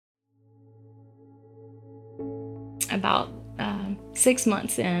about 6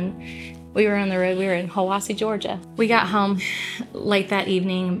 months in, we were on the road. We were in Hiwassee, Georgia. We got home late that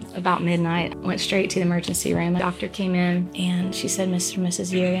evening, about midnight. Went straight to the emergency room. The doctor came in and she said, Mr. and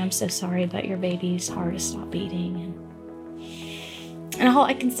Mrs. Yuri, I'm so sorry, but your baby's heart has stopped beating. And all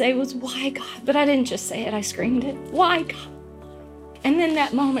I can say was, why, God? But I didn't just say it, I screamed it. Why, God? And then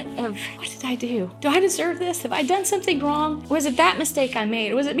that moment of, what did I do? Do I deserve this? Have I done something wrong? Was it that mistake I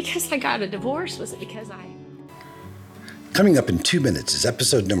made? Was it because I got a divorce? Was it because I... Coming up in 2 minutes is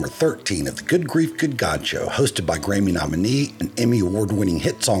episode number 13 of the Good Grief, Good God Show, hosted by Grammy nominee and Emmy award-winning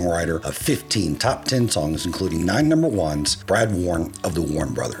hit songwriter of 15 top 10 songs, including 9 number ones, Brad Warren of the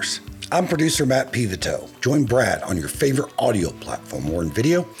Warren Brothers. I'm producer Matt Pivito. Join Brad on your favorite audio platform or in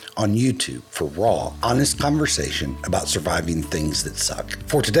video on YouTube for raw, honest conversation about surviving things that suck.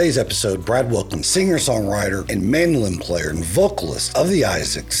 For today's episode, Brad welcomes singer-songwriter and mandolin player and vocalist of the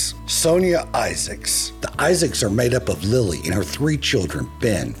ISAACS, SONYA ISAACS. The ISAACS are made up of Lily and her 3 children,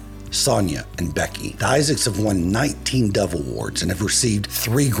 Ben, SONYA, and Becky. The ISAACS have won 19 Dove Awards and have received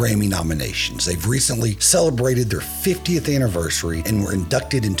 3 Grammy nominations. They've recently celebrated their 50th anniversary and were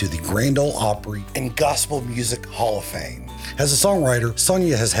inducted into the Grand Ole Opry and Gospel Music Hall of Fame. As a songwriter,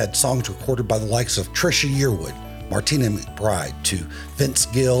 SONYA has had songs recorded by the likes of Trisha Yearwood, Martina McBride, to Vince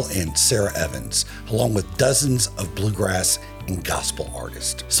Gill and Sarah Evans, along with dozens of bluegrass and gospel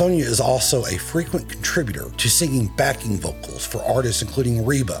artists. SONYA is also a frequent contributor to singing backing vocals for artists including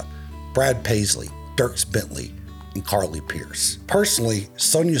Reba, Brad Paisley, Dierks Bentley, and Carly Pearce. Personally,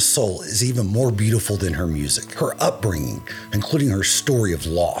 SONYA's soul is even more beautiful than her music. Her upbringing, including her story of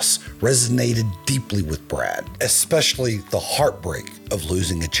loss, resonated deeply with Brad, especially the heartbreak of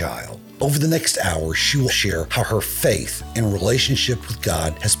losing a child. Over the next hour, she will share how her faith and relationship with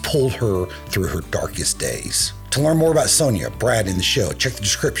God has pulled her through her darkest days. To learn more about SONYA, Brad, and the show, check the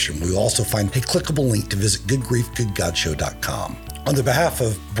description. We will also find a clickable link to visit goodgriefgoodgodshow.com. On the behalf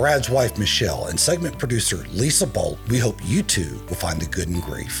of Brad's wife, Michelle, and segment producer, Lisa Bolt, we hope you too will find the good in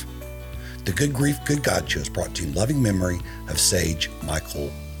grief. The Good Grief, Good God Show is brought to you in loving memory of Sage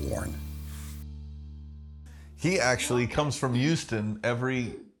Michael Warren. He actually comes from Houston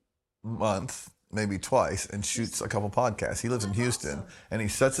every month, maybe twice, and shoots a couple podcasts. He lives in Houston, and he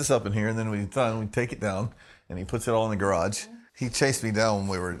sets us up in here, and then we take it down, and he puts it all in the garage. He chased me down when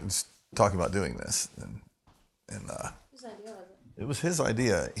we were talking about doing this, and it was his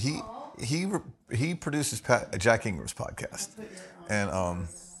idea. He produces Jack Ingram's podcast,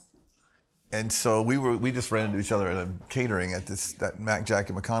 and so we just ran into each other at a catering at that Mac,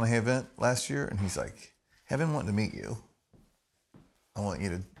 Jack, and McConaughey event last year, and he's like, "Hey, I've been wanting to meet you. I want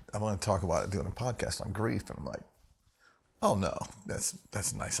to talk about doing a podcast on grief." And I'm like, "Oh no, that's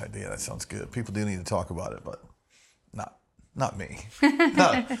a nice idea. That sounds good. People do need to talk about it, but not me."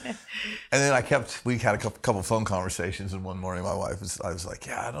 No. And then we had a couple phone conversations, and one morning I was like,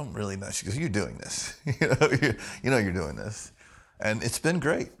 "Yeah, I don't really know." She goes, "You're doing this. you know you're doing this." And it's been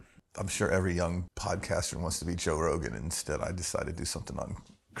great. I'm sure every young podcaster wants to be Joe Rogan. Instead, I decided to do something on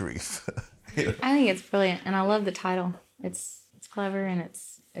grief. I think it's brilliant, and I love the title. It's clever, and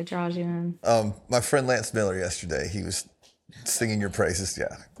it draws you in. My friend Lance Miller yesterday, he was singing your praises.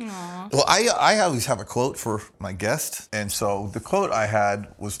 Yeah. Aww. Well, I always have a quote for my guest, and so the quote I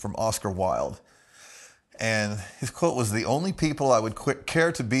had was from Oscar Wilde, and his quote was, "The only people I would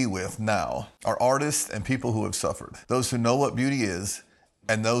care to be with now are artists and people who have suffered, those who know what beauty is,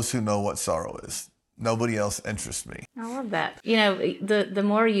 and those who know what sorrow is. Nobody else interests me." I love that. You know, the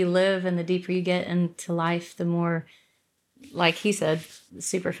more you live and the deeper you get into life, the more, like he said,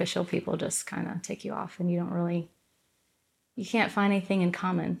 superficial people just kind of take you off, and you can't find anything in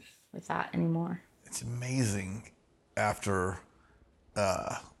common with that anymore. It's amazing. After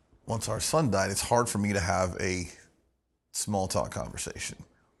once our son died, it's hard for me to have a small talk conversation.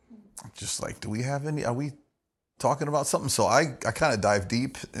 Just like, are we talking about something? So I kind of dive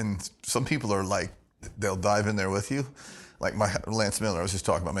deep, and some people are like, they'll dive in there with you. Like my Lance Miller, I was just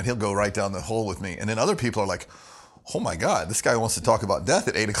talking about, man, he'll go right down the hole with me. And then other people are like, "Oh my God, this guy wants to talk about death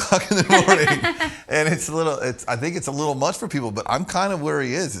at 8 o'clock in the morning." And I think it's a little much for people, but I'm kind of where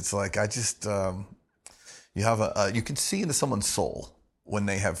he is. It's like, I just, you can see into someone's soul when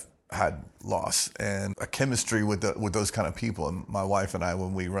they have had loss, and a chemistry with those kind of people. And my wife and I,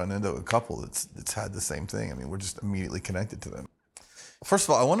 when we run into a couple, it's had the same thing. I mean, we're just immediately connected to them. First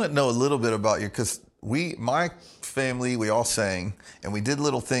of all, I want to know a little bit about you, because my family, we all sang, and we did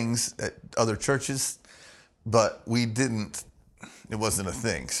little things at other churches, but it wasn't a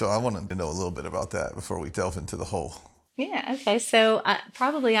thing. So I wanted to know a little bit about that before we delve into the whole. Yeah, okay. So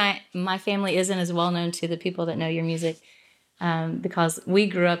my family isn't as well known to the people that know your music. because we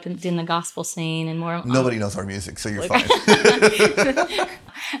grew up in the gospel scene and more. Nobody knows our music, so you're fine.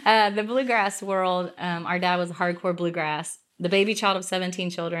 The bluegrass world, our dad was a hardcore bluegrass, the baby child of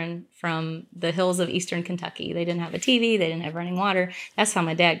 17 children from the hills of eastern Kentucky. They didn't have a TV. They didn't have running water. That's how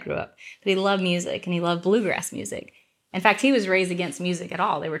my dad grew up. But he loved music, and he loved bluegrass music. In fact, he was raised against music at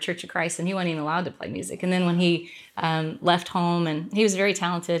all. They were Church of Christ, and he wasn't even allowed to play music. And then when he left home, and he was very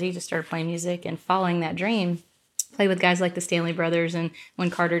talented, he just started playing music and following that dream, played with guys like the Stanley Brothers. And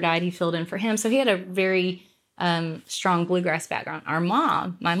when Carter died, he filled in for him. So he had a very strong bluegrass background.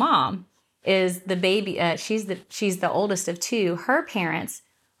 My mom, is the baby. She's the oldest of two. Her parents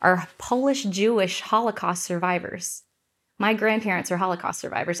are Polish Jewish Holocaust survivors. My grandparents are Holocaust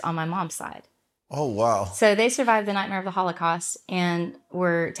survivors on my mom's side. Oh, wow. So they survived the nightmare of the Holocaust and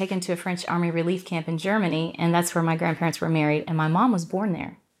were taken to a French army relief camp in Germany. And that's where my grandparents were married. And my mom was born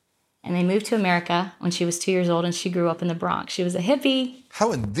there. And they moved to America when she was 2 years old, and she grew up in the Bronx. She was a hippie.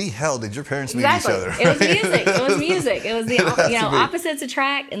 How in the hell did your parents meet Exactly. each other? It was music. It was music. It was the opposites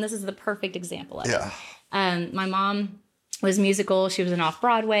attract, and this is the perfect example of it. My mom was musical. She was an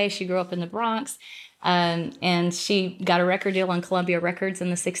off-Broadway. She grew up in the Bronx. And she got a record deal on Columbia Records in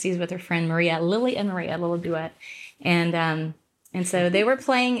the 60s with her friend Lily and Maria, a little duet. And so they were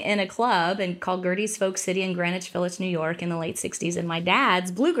playing in a club called Gertie's Folk City in Greenwich Village, New York in the late 60s. And my dad's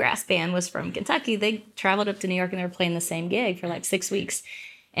bluegrass band was from Kentucky. They traveled up to New York and they were playing the same gig for like 6 weeks.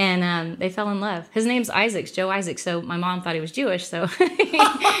 And they fell in love. His name's Isaacs, Joe Isaacs. So my mom thought he was Jewish. So he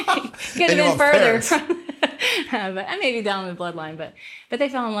could have been further from, but maybe down the bloodline. But they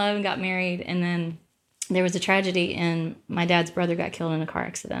fell in love and got married. And then there was a tragedy, and my dad's brother got killed in a car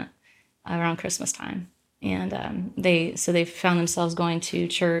accident around Christmas time. And they found themselves going to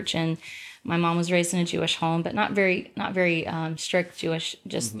church, and my mom was raised in a Jewish home, but not very strict Jewish,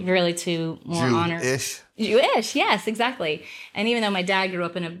 just really to more honor. Jewish, yes, exactly. And even though my dad grew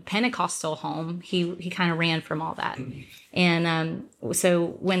up in a Pentecostal home, he kind of ran from all that. And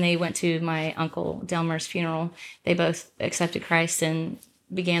so when they went to my uncle Delmer's funeral, they both accepted Christ and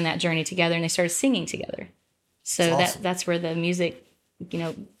began that journey together, and they started singing together. So that's awesome. That's where the music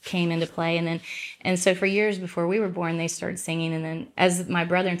came into play. And so for years before we were born, they started singing. And then as my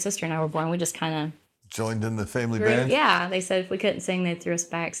brother and sister and I were born, we just kind of joined in the family band. Yeah. They said if we couldn't sing, they'd throw us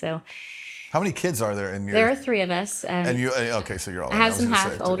back. So how many kids are there in your... There are three of us. And you, okay, so you're all... I have some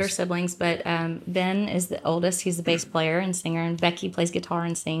half older siblings, but Ben is the oldest. He's the bass player and singer, and Becky plays guitar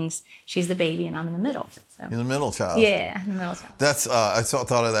and sings. She's the baby, and I'm in the middle. So. You're the middle child. Yeah, the middle child. That's, I thought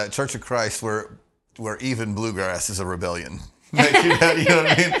of that Church of Christ where even bluegrass is a rebellion. Like, you know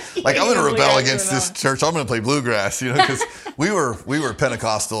what I mean? Like, I'm going to rebel against this church. I'm going to play bluegrass, because we were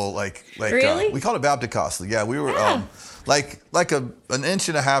Pentecostal, like really? We called it Baptist. Yeah, we were like an inch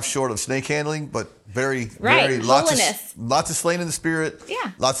and a half short of snake handling, but very lots of slaying in the spirit.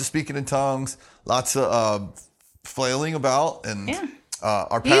 Yeah, lots of speaking in tongues, lots of flailing about, and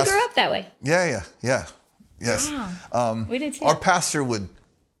our pastor. You grew up that way. Yeah, yes. Wow. We did too. Our pastor would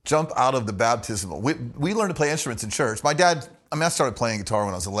jump out of the baptismal. We learned to play instruments in church. My dad, I started playing guitar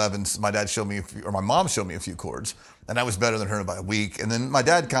when I was 11. So my dad showed me my mom showed me a few chords, and I was better than her by a week. And then my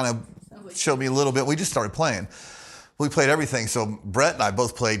dad kind of showed me a little bit. We just started playing. We played everything. So Brett and I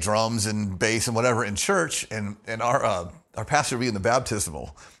both played drums and bass and whatever in church. And our pastor would be in the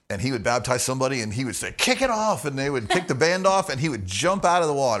baptismal, and he would baptize somebody, and he would say, "Kick it off," and they would kick the band off, and he would jump out of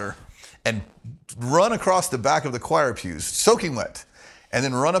the water and run across the back of the choir pews, soaking wet, and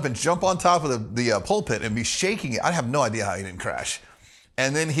then run up and jump on top of the pulpit and be shaking it. I have no idea how he didn't crash.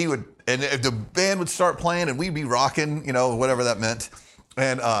 And then if the band would start playing and we'd be rocking, whatever that meant.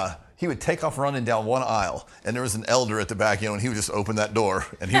 And he would take off running down one aisle, and there was an elder at the back, and he would just open that door,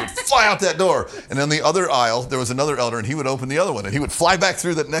 and he would fly out that door. And then the other aisle, there was another elder, and he would open the other one, and he would fly back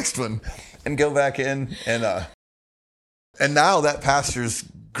through that next one and go back in. And now that pastor's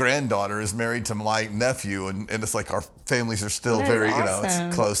granddaughter is married to my nephew, and it's like our families are still very, awesome.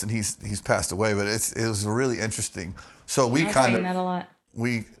 It's close, and he's passed away, but it was really interesting. So we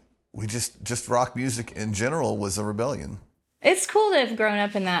we just rock music in general was a rebellion. It's cool to have grown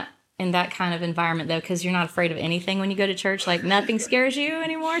up in that kind of environment though, because you're not afraid of anything when you go to church. Like nothing scares you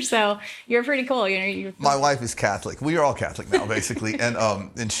anymore, so you're pretty cool. My wife is Catholic. We are all Catholic now, basically,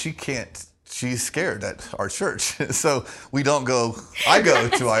 and she can't. She's scared at our church, so we don't go. I go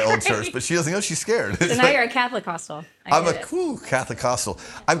to my old church, but she doesn't go. She's scared. So now you're a Catholic-costal. I'm a cool Catholic-costal.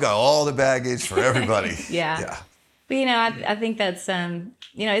 I've got all the baggage for everybody. Yeah. But I think that's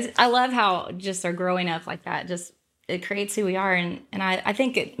I love how just our growing up like that just it creates who we are, and I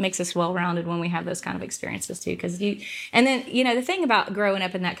think it makes us well-rounded when we have those kind of experiences too. Because the thing about growing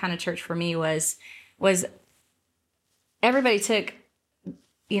up in that kind of church for me was everybody took,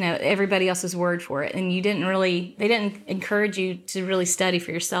 everybody else's word for it. And they didn't encourage you to really study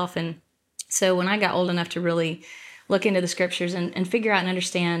for yourself. And so when I got old enough to really look into the scriptures and figure out and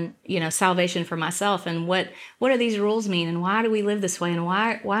understand, salvation for myself and what do these rules mean and why do we live this way and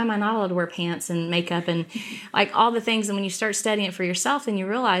why am I not allowed to wear pants and makeup and like all the things. And when you start studying it for yourself, then you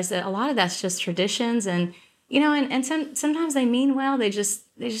realize that a lot of that's just traditions and, sometimes they mean well, they just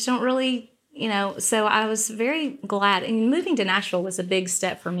don't really, so I was very glad. And moving to Nashville was a big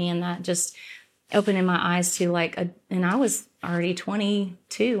step for me in that just opening my eyes to and I was already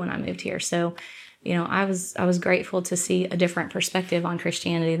 22 when I moved here. So, I was grateful to see a different perspective on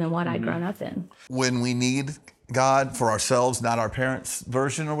Christianity than what I'd grown up in. When we need God for ourselves, not our parents'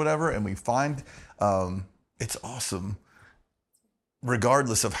 version or whatever, and we find it's awesome,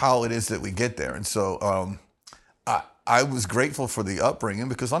 regardless of how it is that we get there. And so I was grateful for the upbringing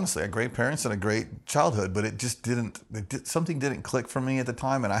because honestly, I had great parents and a great childhood, but it just something didn't click for me at the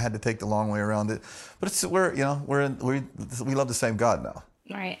time, and I had to take the long way around it. But we love the same God now.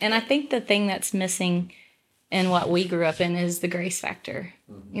 Right. And I think the thing that's missing in what we grew up in is the grace factor,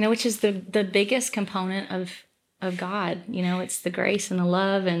 which is the biggest component of God. It's the grace and the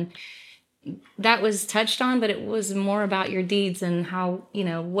love, and that was touched on, but it was more about your deeds and how,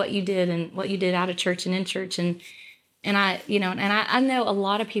 what you did and what you did out of church and in church. And I know a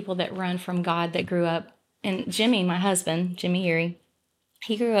lot of people that run from God that grew up, and Jimmy, my husband, Jimmy Erie,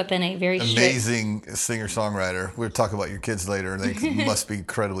 he grew up in a very amazing singer-songwriter. We'll talk about your kids later. They must be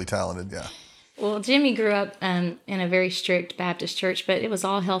incredibly talented. Yeah. Well, Jimmy grew up in a very strict Baptist church, but it was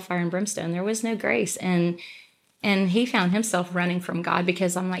all hellfire and brimstone. There was no grace, and he found himself running from God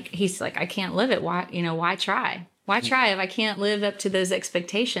because he's like, I can't live it. Why try? Why try if I can't live up to those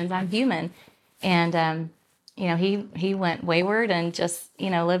expectations? I'm human, and he went wayward and just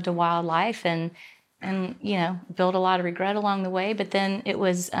lived a wild life and built a lot of regret along the way. But then it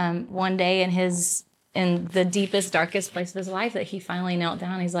was one day in the deepest, darkest place of his life that he finally knelt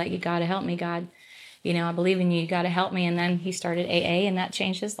down. He's like, you got to help me, God. I believe in you. You got to help me. And then he started AA, and that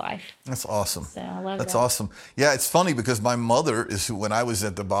changed his life. That's awesome. So I love That's that. awesome. Yeah, it's funny because my mother is when I was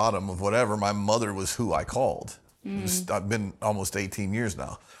at the bottom of whatever, my mother was who I called. I've been almost 18 years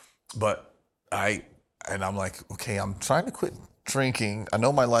now. But I'm like, okay, I'm trying to quit drinking. I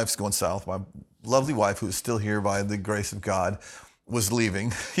know my life's going south. My lovely wife, who is still here by the grace of God, was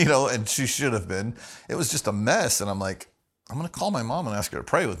leaving, and she should have been. It was just a mess. And I'm like, I'm going to call my mom and ask her to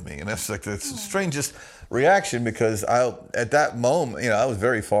pray with me. And it's like the strangest reaction because at that moment, I was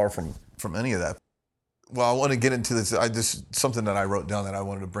very far from any of that. Well, I want to get into this. Something that I wrote down that I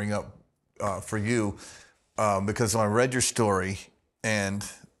wanted to bring up for you because when I read your story and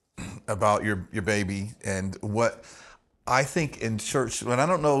about your baby and what I think in church, and I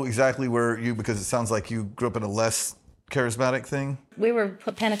don't know exactly because it sounds like you grew up in a less charismatic thing. We were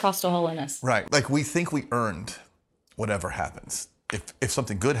Pentecostal holiness. Right. Like we think we earned whatever happens. If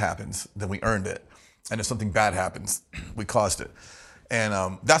something good happens, then we earned it. And if something bad happens, we caused it.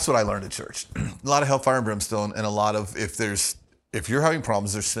 And that's what I learned at church. A lot of hellfire and brimstone and a lot of if you're having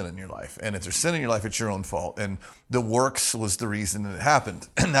problems, there's sin in your life. And if there's sin in your life, it's your own fault. And the works was the reason that it happened.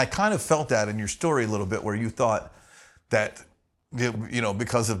 And I kind of felt that in your story a little bit where you thought that,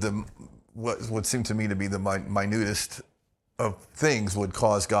 because of what seemed to me to be the minutest of things would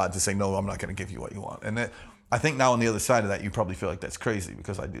cause God to say, no, I'm not going to give you what you want. And I think now on the other side of that, you probably feel like that's crazy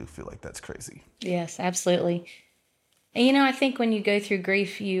because I do feel like that's crazy. Yes, absolutely. And, I think when you go through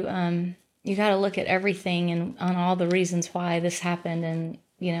grief, you got to look at everything and on all the reasons why this happened. And,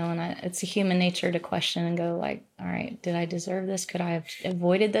 it's a human nature to question and go like, all right, did I deserve this? Could I have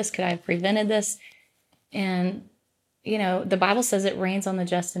avoided this? Could I have prevented this? And, the Bible says it rains on the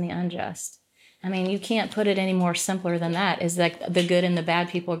just and the unjust. I mean, you can't put it any more simpler than that, is like the good and the bad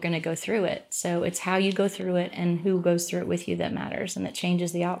people are going to go through it. So it's how you go through it and who goes through it with you that matters and that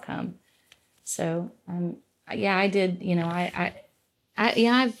changes the outcome. So, I did,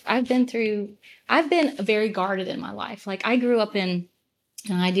 I've been very guarded in my life. Like I grew up in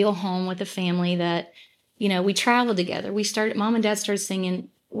an ideal home with a family that, we traveled together. Mom and dad started singing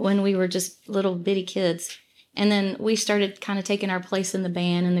when we were just little bitty kids. And then we started kind of taking our place in the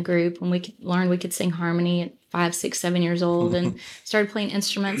band and the group when we learned we could sing harmony at 5, 6, 7 years old and started playing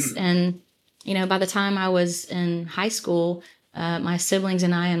instruments. And, by the time I was in high school, my siblings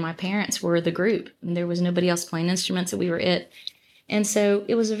and I and my parents were the group. And there was nobody else playing instruments, and we were it. And so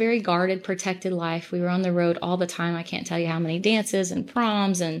it was a very guarded, protected life. We were on the road all the time. I can't tell you how many dances and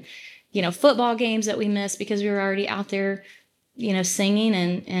proms and, football games that we missed because we were already out there, singing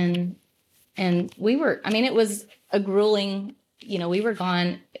and we were, it was a grueling, we were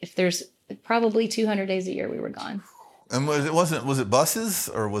gone. If there's probably 200 days a year, we were gone. And was it buses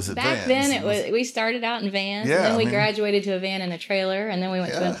or was it Back vans? then, we started out in vans, Yeah, and then we graduated to a van and a trailer, and then we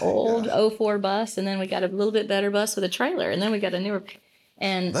went to an old '04 bus, and then we got a little bit better bus with a trailer, and then we got a newer.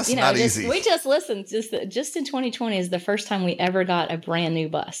 And That's not easy. We just listened. Just in 2020 is the first time we ever got a brand new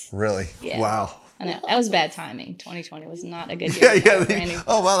bus. Really? Yeah. Wow. I know that was bad timing. 2020 was not a good year. Yeah.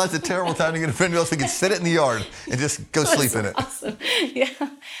 Oh wow, that's a terrible time to get a brand new bus. We could sit it in the yard and just go sleep in it. Awesome. Yeah.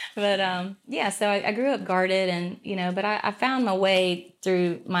 But so I grew up guarded, and but I found my way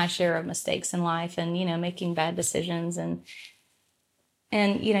through my share of mistakes in life, and making bad decisions, and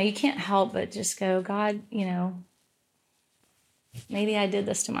you can't help but just go, God, maybe I did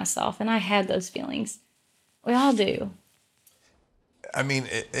this to myself, and I had those feelings. We all do. I mean,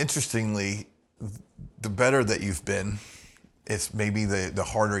 interestingly, the better that you've been, it's maybe the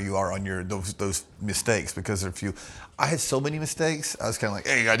harder you are on those mistakes, because I had so many mistakes. I was kind of like,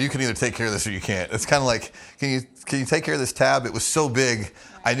 hey God, you can either take care of this or you can't. It's kind of like, can you take care of this tab? It was so big,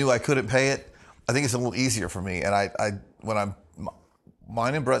 I knew I couldn't pay it. I think it's a little easier for me. And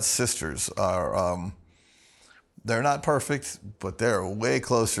mine and Brett's sisters are, they're not perfect, but they're way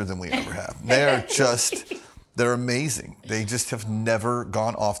closer than we ever have. They're amazing. They just have never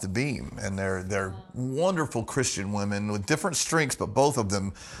gone off the beam. And they're wonderful Christian women with different strengths, but both of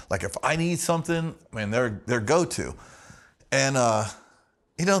them, like if I need something, man, they're go-to. And,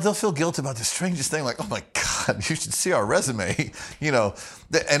 they'll feel guilty about the strangest thing. Like, oh my God, you should see our resume, and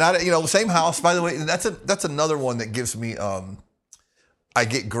same house, by the way. And that's another one that gives me, I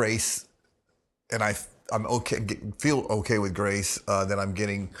get grace, and I'm okay, feel okay with grace that I'm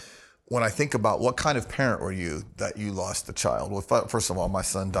getting when I think about what kind of parent were you that you lost a child. Well, first of all, my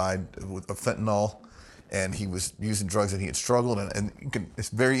son died of fentanyl, and he was using drugs, and he had struggled, and it's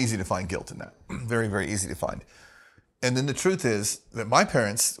very easy to find guilt in that. Very, very easy to find. And then the truth is that my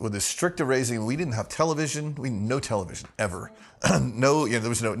parents, with as strict a raising, we didn't have television. No television ever. No, there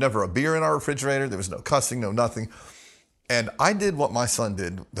was never a beer in our refrigerator. There was no cussing, no nothing. And I did what my son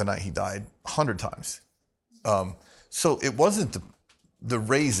did the night he died 100 times. So it wasn't the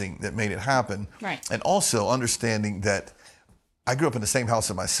raising that made it happen. Right. And also understanding that I grew up in the same house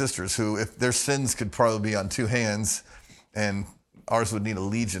as my sisters, who, if their sins could probably be on two hands, and ours would need a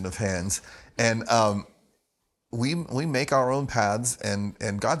legion of hands. And we make our own paths,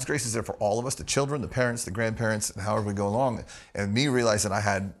 and God's grace is there for all of us, the children, the parents, the grandparents, and however we go along. And me realizing I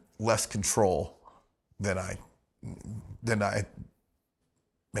had less control than I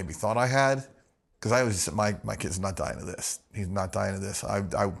maybe thought I had. Because I was, my kid's not dying of this. He's not dying of this.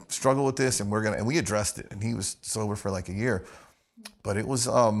 I struggle with this, and we addressed it. And he was sober for like a year, but it was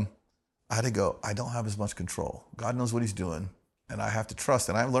I had to go. I don't have as much control. God knows what He's doing, and I have to trust.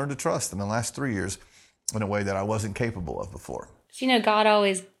 And I've learned to trust in the last 3 years in a way that I wasn't capable of before. God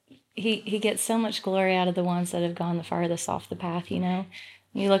always He gets so much glory out of the ones that have gone the farthest off the path. You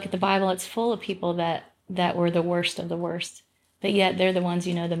look at the Bible; it's full of people that were the worst of the worst. But yet they're the ones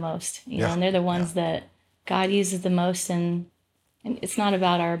the most, and they're the ones that God uses the most. And it's not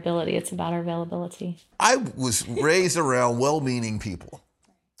about our ability; it's about our availability. I was raised around well-meaning people,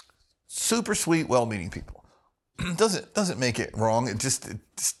 super sweet, well-meaning people. Doesn't make it wrong. It just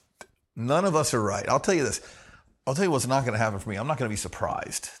none of us are right. I'll tell you this. I'll tell you what's not going to happen for me. I'm not going to be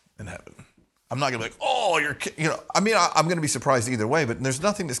surprised in heaven. I'm not going to be like, oh, I'm going to be surprised either way. But there's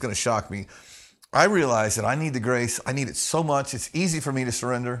nothing that's going to shock me. I realize that I need the grace. I need it so much. It's easy for me to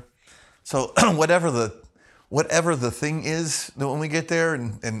surrender. So whatever the thing is that when we get there,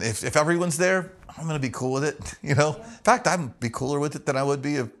 and if everyone's there, I'm going to be cool with it. In fact, I'd be cooler with it than I would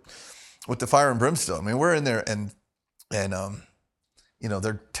be with the fire and brimstone. I mean, we're in there, and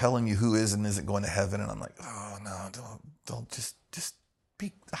they're telling you who is and isn't going to heaven, and I'm like, oh no, don't just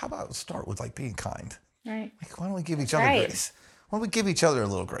be. How about start with like being kind? Right. Like, why don't we give each other grace? Why don't we give each other a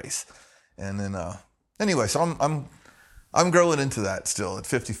little grace? And then, anyway, so I'm growing into that still at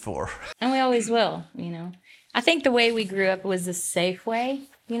 54. And we always will, I think the way we grew up was a safe way,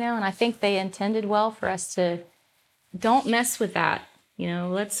 and I think they intended well for us to don't mess with that.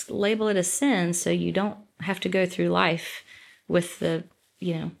 Let's label it a sin so you don't have to go through life with the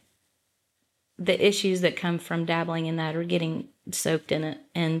issues that come from dabbling in that or getting soaked in it.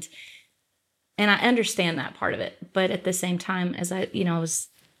 And I understand that part of it. But at the same time, as I was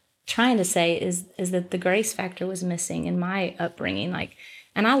trying to say is that the grace factor was missing in my upbringing.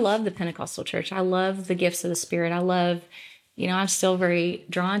 And I love the Pentecostal church. I love the gifts of the Spirit. I love, I'm still very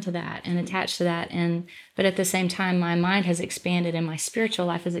drawn to that and attached to that. But at the same time, my mind has expanded and my spiritual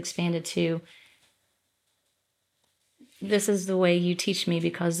life has expanded to, this is the way you teach me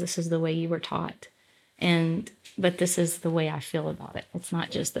because this is the way you were taught. But this is the way I feel about it. It's not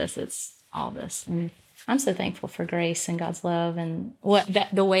just this, it's all this. And I'm so thankful for grace and God's love and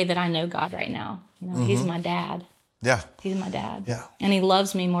the way that I know God right now. He's my dad. Yeah. He's my dad. Yeah. And he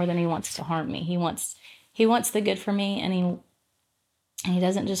loves me more than he wants to harm me. He wants the good for me, and he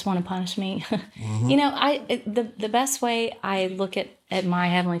doesn't just want to punish me. The best way I look at my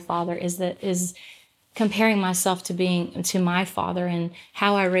Heavenly Father is comparing myself to my father and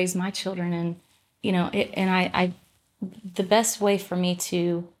how I raise my children. And, the best way for me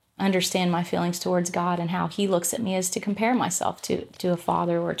to understand my feelings towards God and how he looks at me is to compare myself to a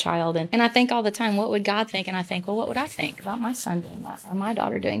father or a child. And I think all the time, what would God think? And I think, well, what would I think about my son doing that or my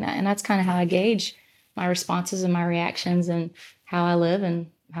daughter doing that? And that's kind of how I gauge my responses and my reactions and how I live and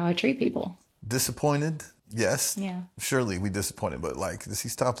how I treat people. Disappointed? Yes. Yeah. Surely we disappointed, but does he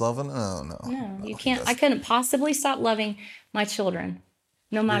stop loving? Oh, no. No, you can't. I couldn't possibly stop loving my children,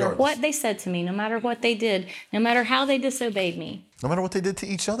 no matter Regardless. what they said to me, no matter what they did, no matter how they disobeyed me. No matter what they did to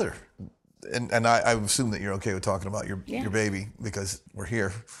each other. And I assume that you're okay with talking about your baby because we're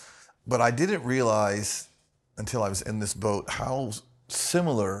here. But I didn't realize until I was in this boat how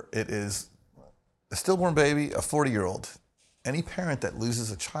similar it is. A stillborn baby, a 40-year-old. Any parent that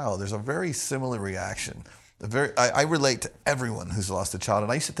loses a child, there's a very similar reaction. I relate to everyone who's lost a child.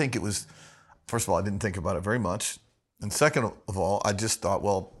 And I used to think it was, first of all, I didn't think about it very much. And second of all, I just thought,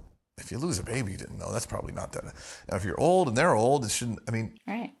 well, if you lose a baby, you didn't know. That's probably not that. Now, if you're old and they're old, it shouldn't,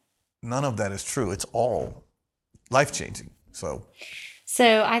 Right. None of that is true. It's all life-changing. So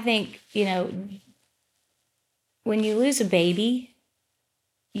I think, when you lose a baby,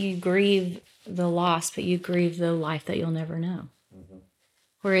 you grieve the loss, but you grieve the life that you'll never know. Mm-hmm.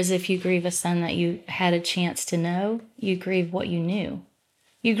 Whereas if you grieve a son that you had a chance to know, you grieve what you knew.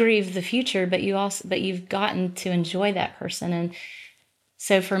 You grieve the future, but you've gotten to enjoy that person. And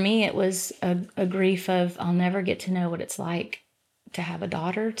so for me, it was a grief of, I'll never get to know what it's like to have a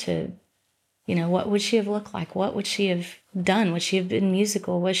daughter, to, what would she have looked like? What would she have done? Would she have been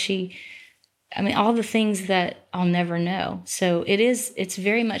musical? Was she, all the things that I'll never know. So it's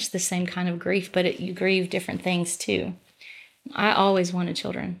very much the same kind of grief, but you grieve different things too. I always wanted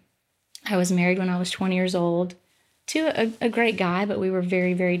children. I was married when I was 20 years old to a great guy, but we were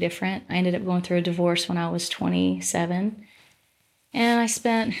very, very different. I ended up going through a divorce when I was 27. And I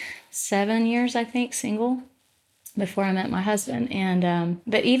spent 7 years, I think, single before I met my husband. And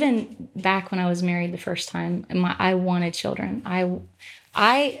but even back when I was married the first time, I wanted children. I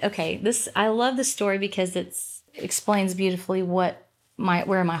love this story because it explains beautifully where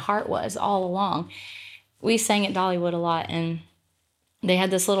my heart was all along. We sang at Dollywood a lot, and they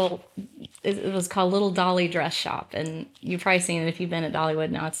had this it was called Little Dolly Dress Shop. And you've probably seen it if you've been at Dollywood.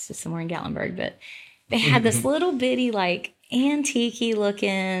 Now it's just somewhere in Gatlinburg. But they had this little bitty, antique-y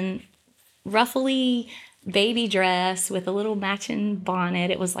looking, ruffly baby dress with a little matching bonnet.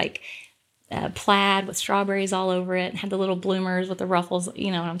 It was plaid with strawberries all over it. Had the little bloomers with the ruffles.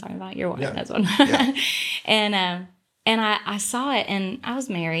 You know what I'm talking about. Your wife knows one. Yeah. And I saw it, and I was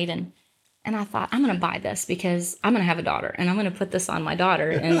married, and I thought, I'm going to buy this because I'm going to have a daughter, and I'm going to put this on my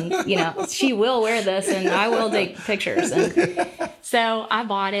daughter, and she will wear this, and I will take pictures. And so I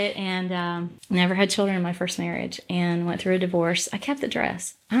bought it, and never had children in my first marriage, and went through a divorce. I kept the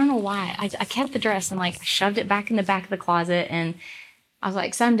dress. I don't know why. I kept the dress and shoved it back in the back of the closet, and I was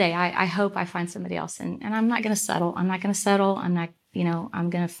like, someday I hope I find somebody else, and I'm not going to settle. I'm not going to settle. I'm not,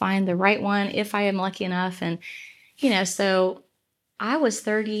 I'm going to find the right one if I am lucky enough. And, so I was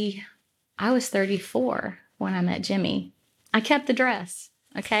 34 when I met Jimmy. I kept the dress.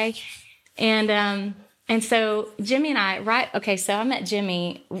 Okay. And so Jimmy and I, so I met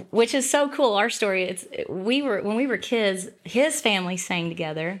Jimmy, which is so cool. Our story, when we were kids, his family sang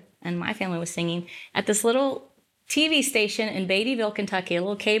together and my family was singing at this little TV station in Beattyville, Kentucky, a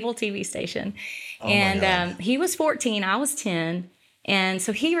little cable TV station. Oh, and he was 14, I was 10. And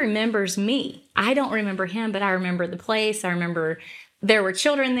so he remembers me. I don't remember him, but I remember the place. I remember there were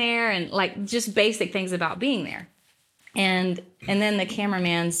children there and just basic things about being there. And then the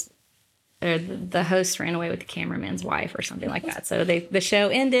host ran away with the cameraman's wife or something like that. So the show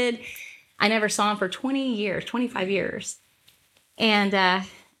ended. I never saw him for 25 years. And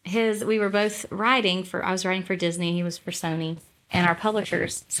we were both I was writing for Disney, he was for Sony. And our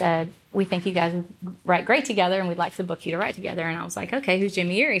publishers said, we think you guys write great together and we'd like to book you to write together. And I was like, okay, who's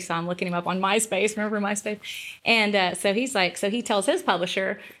Jimmy Erie? So I'm looking him up on MySpace. Remember MySpace? And so he tells his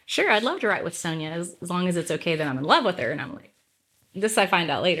publisher, sure, I'd love to write with Sonya as long as it's okay that I'm in love with her. And I'm like, this I find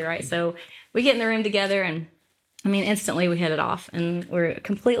out later, right? So we get in the room together and instantly we hit it off and we're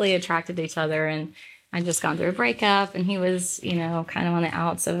completely attracted to each other. And I'd just gone through a breakup and he was, kind of on the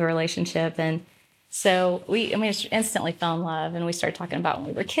outs of a relationship. And So we just instantly fell in love, and we started talking about when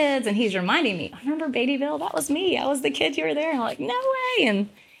we were kids, and he's reminding me, I remember Beattyville, that was me. I was the kid you were there. And I'm like, no way. And,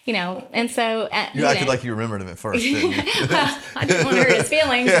 and so. You acted like you remembered him at first, didn't you? I didn't want to hurt his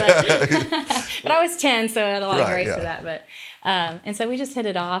feelings, but I was 10, so I had a lot of grace to that. But, and so we just hit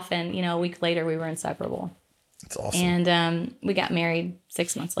it off, and, a week later we were inseparable. That's awesome. And we got married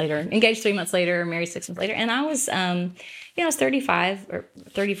 6 months later, engaged 3 months later, married 6 months later. And I was, I was 35 or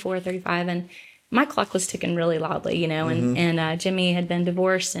 34, 35, and my clock was ticking really loudly, and Jimmy had been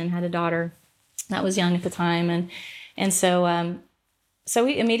divorced and had a daughter that was young at the time. And so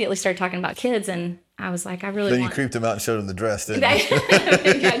we immediately started talking about kids, and I was like, Then you creeped him out and showed him the dress, didn't you?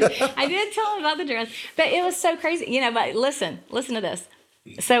 I did tell him about the dress, but it was so crazy, but listen to this.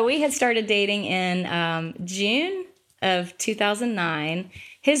 So we had started dating in June of 2009.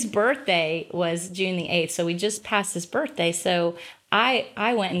 His birthday was June the 8th, so we just passed his birthday. So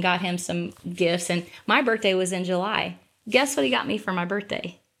I went and got him some gifts, and my birthday was in July. Guess what he got me for my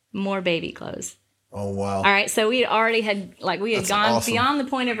birthday? More baby clothes. Oh, wow. All right, so we already had, That's gone awesome. beyond the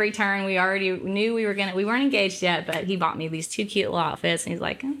point of return. We already knew we weren't engaged yet, but he bought me these 2 cute little outfits, and he's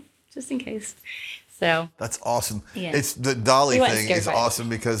like, just in case. So that's awesome. Yeah. It's the Dolly He wasn't thing scared is by it. awesome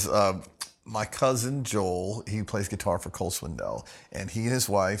because my cousin Joel, he plays guitar for Cole Swindell, and he and his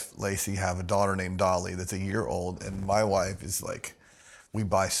wife Lacey have a daughter named Dolly that's a year old, and my wife is like, we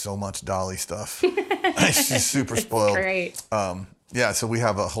buy so much Dolly stuff. She's super spoiled. great. Yeah, so we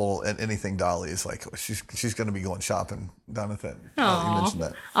have a whole, and anything Dolly is like, she's going to be going shopping down at that. You mentioned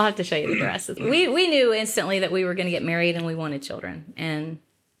that. I'll have to show you the dresses. We knew instantly that we were going to get married, and we wanted children. And,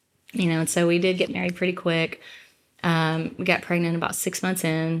 and so we did get married pretty quick. We got pregnant about 6 months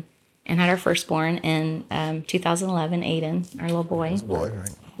in and had our firstborn in 2011, Aiden, our little boy. It's a boy, right?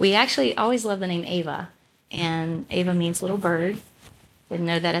 We actually always loved the name Ava, and Ava means little bird. Didn't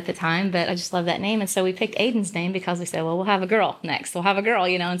know that at the time, but I just love that name. And so we picked Aiden's name because we said, well, we'll have a girl next. We'll have a girl,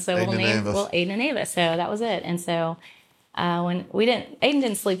 and so we'll name Aiden and Ava. So that was it. And so when Aiden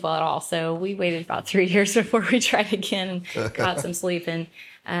didn't sleep well at all. So we waited about 3 years before we tried again and got some sleep. And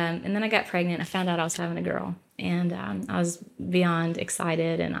then I got pregnant. I found out I was having a girl, and I was beyond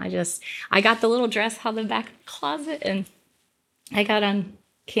excited. And I got the little dress out of the back of the closet, and I got on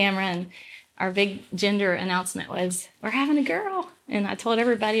camera, and our big gender announcement was, we're having a girl. And I told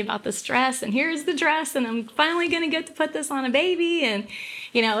everybody about this dress, and here's the dress, and I'm finally going to get to put this on a baby. And,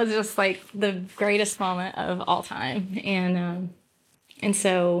 it was just like the greatest moment of all time. And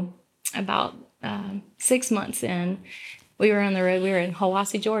so about 6 months in, we were on the road. We were in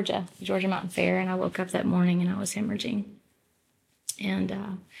Hiwassee, Georgia Mountain Fair, and I woke up that morning and I was hemorrhaging.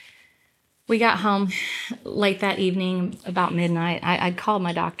 And we got home late that evening, about midnight. I called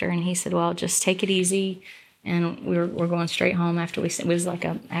my doctor, and he said, well, just take it easy. And we're going straight home after it was like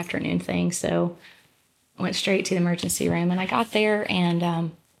an afternoon thing. So I went straight to the emergency room, and I got there,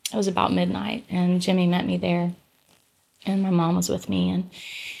 and it was about midnight, and Jimmy met me there, and my mom was with me.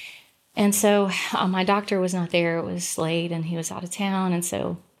 And so my doctor was not there. It was late, and he was out of town. And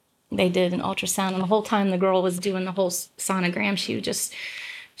so they did an ultrasound, and the whole time the girl was doing the whole sonogram, she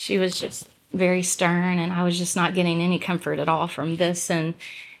was just very stern, and I was just not getting any comfort at all from this.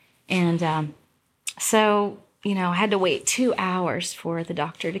 So, I had to wait 2 hours for the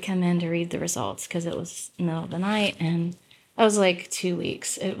doctor to come in to read the results because it was the middle of the night, and that was like 2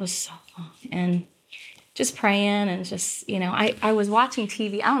 weeks. It was so long. And just praying, and just, I was watching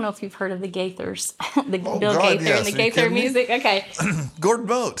TV. I don't know if you've heard of the Gaithers, Bill Gaither, yes. and the Gaither music. Okay. Gordon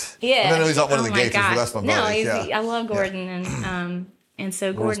Boat. Yeah. I know he's not one of the my Gaithers, but that's my buddy. No, I love Gordon, and so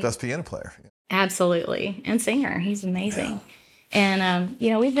World's Gordon. best piano player. Absolutely. And singer. He's amazing. Yeah. And,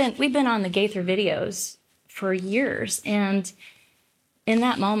 we've been on the Gaither videos for years. And in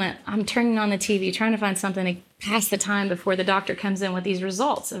that moment, I'm turning on the TV, trying to find something to pass the time before the doctor comes in with these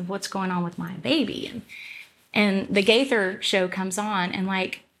results of what's going on with my baby. And the Gaither show comes on, and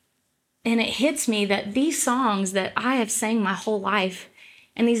it hits me that these songs that I have sang my whole life,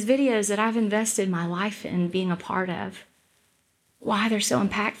 and these videos that I've invested my life in being a part of, why they're so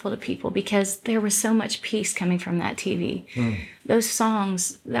impactful to people, because there was so much peace coming from that TV. Those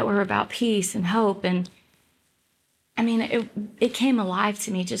songs that were about peace and hope, and it came alive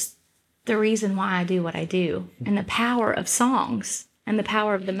to me, just the reason why I do what I do, and the power of songs, and the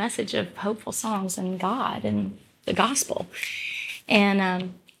power of the message of hopeful songs and God and the gospel.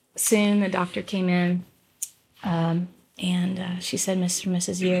 And soon the doctor came in, and she said, Mr. and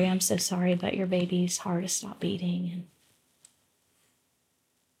Mrs. Yeri, I'm so sorry, but your baby's heart has stopped beating.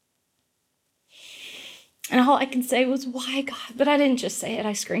 And all I can say was, why, God? But I didn't just say it.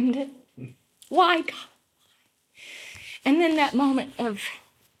 I screamed it. Why, God? And then that moment of,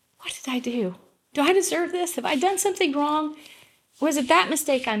 what did I do? Do I deserve this? Have I done something wrong? Was it that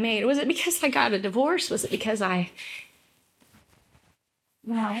mistake I made? Was it because I got a divorce? Was it because I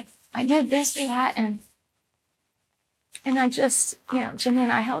did this or that? And I just, Jimmy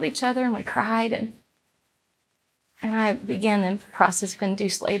and I held each other and we cried and I began the process of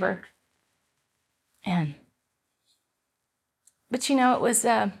induced labor. But it was,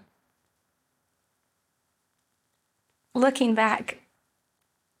 looking back,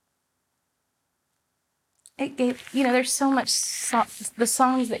 it gave, there's so much, the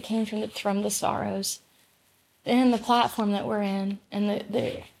songs that came from the sorrows and the platform that we're in and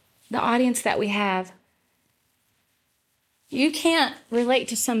the audience that we have. You can't relate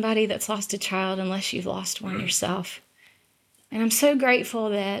to somebody that's lost a child unless you've lost one yourself. And I'm so grateful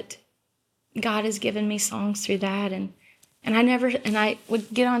that God has given me songs through that. And I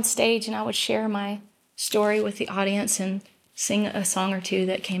would get on stage and I would share my story with the audience and sing a song or two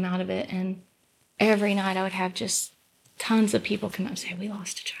that came out of it. And every night I would have just tons of people come up and say, we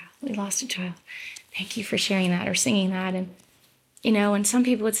lost a child. We lost a child. Thank you for sharing that or singing that. And and some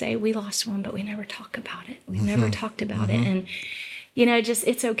people would say, we lost one, but we never talk about it. We never talked about it. And,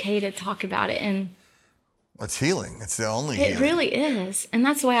 it's okay to talk about it. And it's healing. It's the only healing. It really is. And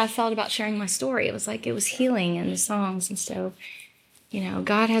that's the way I felt about sharing my story. It was like it was healing in the songs. And so,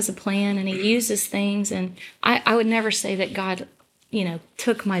 God has a plan and he uses things. And I would never say that God,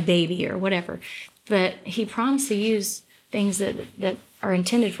 took my baby or whatever. But he promised to use things that are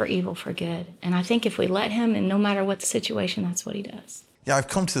intended for evil for good. And I think if we let him, and no matter what the situation, that's what he does. Yeah, I've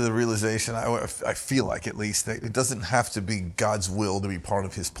come to the realization, I feel like at least, that it doesn't have to be God's will to be part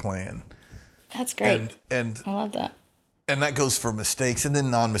of his plan. That's great. And I love that. And that goes for mistakes and then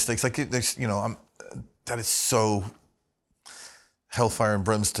non-mistakes. Like, there's, that is so hellfire and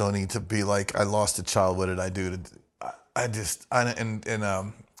brimstone to be like, I lost a child. What did I do?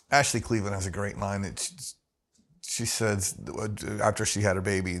 Ashley Cleveland has a great line that she says after she had her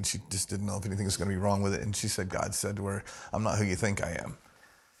baby and she just didn't know if anything was going to be wrong with it. And she said, God said to her, I'm not who you think I am.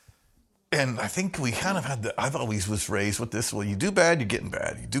 And I think we kind of had I've always was raised with this, well, you do bad, you're getting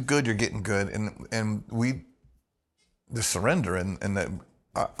bad. You do good, you're getting good. And the surrender and that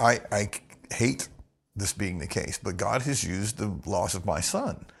I hate this being the case, but God has used the loss of my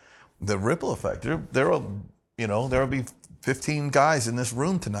son, the ripple effect. There'll be 15 guys in this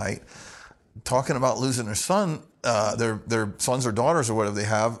room tonight talking about losing their son, their sons or daughters or whatever they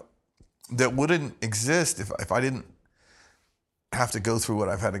have, that wouldn't exist if I didn't have to go through what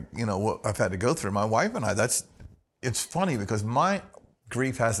I've had to go through. My wife and I, it's funny because my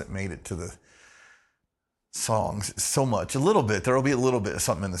grief hasn't made it to the songs so much. A little bit, there'll be a little bit of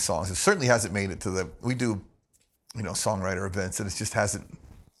something in the songs. It certainly hasn't made it to we do, songwriter events, and it just hasn't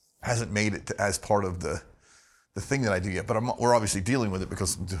made it as part of the thing that I do yet. But we're obviously dealing with it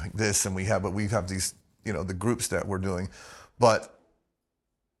because I'm doing this, and we have these, the groups that we're doing. But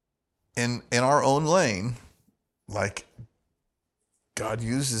in our own lane, like, God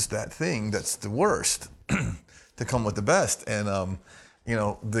uses that thing that's the worst to come with the best. And,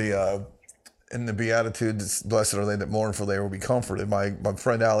 in the Beatitudes, blessed are they that mourn, for they will be comforted. My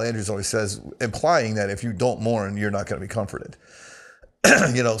friend Al Andrews always says, implying that if you don't mourn, you're not going to be comforted.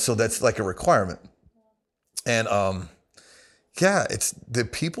 So that's like a requirement. And, it's the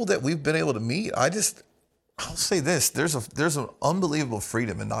people that we've been able to meet. I'll say this, there's an unbelievable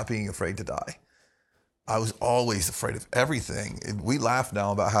freedom in not being afraid to die. I was always afraid of everything. We laugh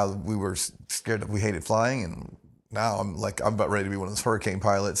now about how we were scared, we hated flying, and now I'm about ready to be one of those hurricane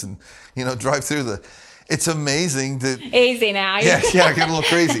pilots and, drive through it's amazing that. Easy now. Yeah, get a little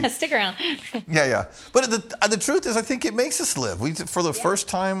crazy. Stick around. Yeah. But the truth is, I think it makes us live. For the first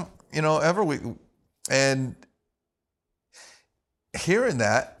time, ever, and hearing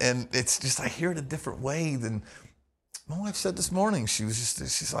that, and it's just, I hear it a different way than my wife said this morning. She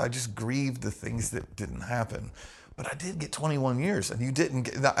said, I just grieved the things that didn't happen. But I did get 21 years, and you didn't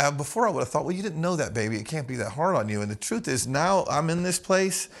get, before I would have thought, well, you didn't know that, baby. It can't be that hard on you. And the truth is, now I'm in this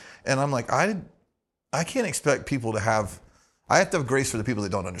place, and I'm like, I can't expect people I have to have grace for the people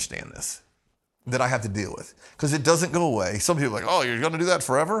that don't understand this, that I have to deal with. Because it doesn't go away. Some people are like, oh, you're going to do that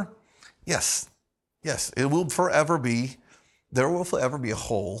forever? Yes, it will forever be. There will forever be a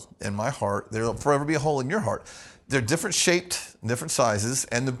hole in my heart. There will forever be a hole in your heart. They're different shaped, different sizes.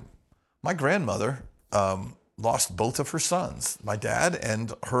 And my grandmother lost both of her sons. My dad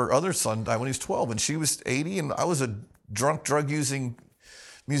and her other son died when he was 12, and she was 80, and I was a drunk, drug-using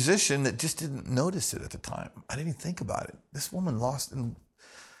musician that just didn't notice it at the time. I didn't even think about it. This woman lost, and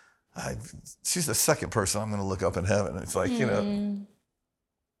she's the second person I'm going to look up in heaven. It's like,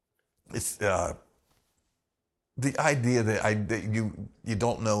 it's the idea that you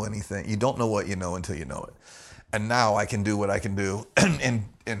don't know anything, you don't know what you know until you know it. And now I can do what I can do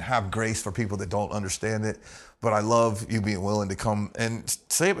and have grace for people that don't understand it. But I love you being willing to come and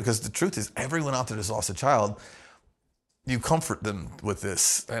say it, because the truth is, everyone out there that's lost a child, you comfort them with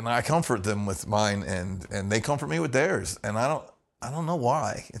this, and I comfort them with mine, and they comfort me with theirs. And I don't know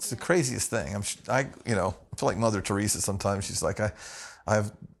why. It's the craziest thing. I feel like Mother Teresa sometimes. She's like, I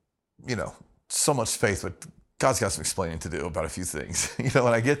have, so much faith, but God's got some explaining to do about a few things,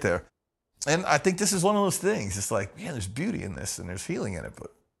 when I get there. And I think this is one of those things. It's like, yeah, there's beauty in this and there's healing in it,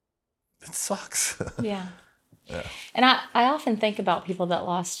 but it sucks. Yeah. Yeah. And I often think about people that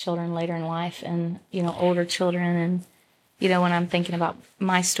lost children later in life, and, older children, and, when I'm thinking about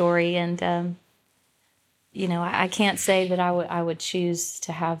my story, and, I can't say that I would choose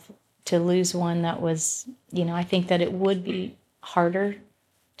to lose one that was, I think that it would be harder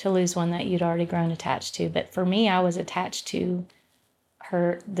to lose one that you'd already grown attached to. But for me, I was attached to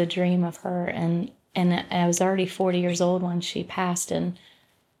her, the dream of her, and I was already 40 years old when she passed, and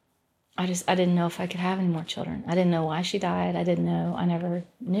I didn't know if I could have any more children. I didn't know why she died. I never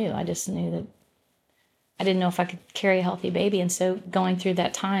knew. I just knew that I didn't know if I could carry a healthy baby. And so going through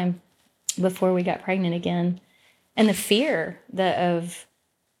that time before we got pregnant again, and the fear of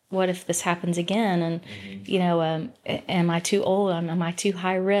what if this happens again? And, am I too old? Am I too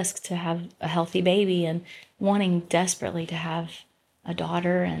high risk to have a healthy baby? And wanting desperately to have a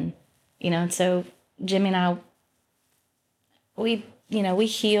daughter. And, and so Jimmy and I, we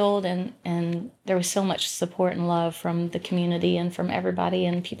healed, and there was so much support and love from the community and from everybody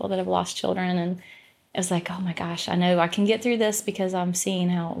and people that have lost children. And it was like, oh my gosh, I know I can get through this because I'm seeing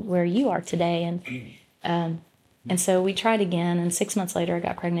where you are today. And so we tried again, and 6 months later I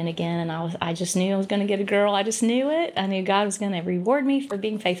got pregnant again, and I just knew I was going to get a girl. I just knew it. I knew God was going to reward me for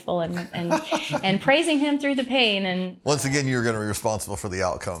being faithful and praising Him through the pain. And once again, you're going to be responsible for the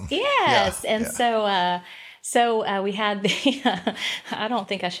outcome. Yes, yeah. And yeah. So we had the, I don't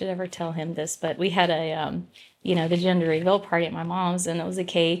think I should ever tell him this, but we had the gender reveal party at my mom's, and it was a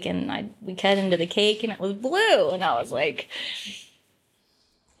cake, and we cut into the cake, and it was blue, and I was like,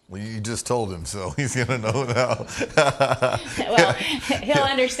 well, you just told him, so he's going to know now. Well, he'll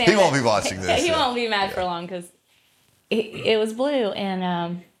understand. He won't be watching this. He won't be mad for long, because it was blue,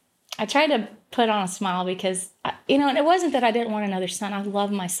 and I tried to put on a smile because, and it wasn't that I didn't want another son. I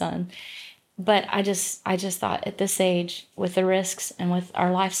love my son. But I just thought, at this age, with the risks and with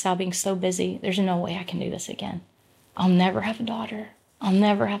our lifestyle being so busy, there's no way I can do this again. I'll never have a daughter. I'll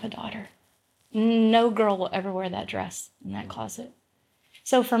never have a daughter. No girl will ever wear that dress in that closet.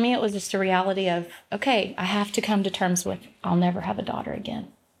 So for me, it was just a reality of, okay, I have to come to terms with, I'll never have a daughter again.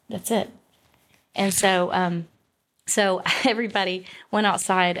 That's it. And so everybody went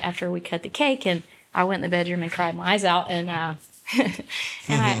outside after we cut the cake, and I went in the bedroom and cried my eyes out, and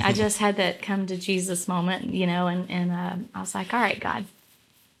and I just had that come to Jesus moment, and I was like, all right, God,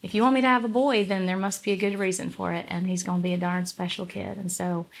 if you want me to have a boy, then there must be a good reason for it, and he's going to be a darn special kid. And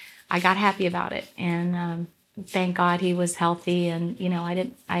so I got happy about it, and thank God he was healthy. And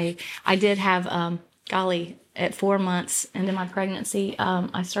I did have at 4 months into my pregnancy,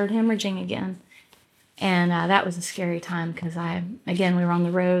 I started hemorrhaging again. And that was a scary time, because we were on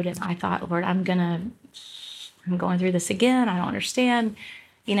the road, and I thought, Lord, I'm going through this again. I don't understand.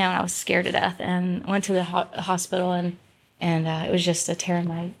 And I was scared to death, and went to the hospital, and it was just a tear in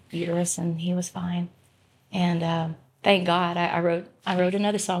my uterus, and he was fine. And thank God, I wrote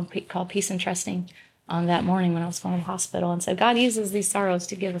another song called Peace and Trusting on that morning when I was going to the hospital. And so God uses these sorrows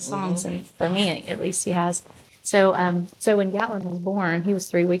to give us songs, and for me, at least he has. So when Gatlin was born, he was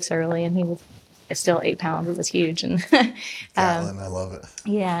 3 weeks early, and he was still 8 pounds. It was huge. And Gatlin, I love it.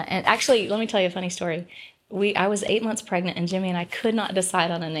 Yeah. And actually, let me tell you a funny story. I was 8 months pregnant, and Jimmy and I could not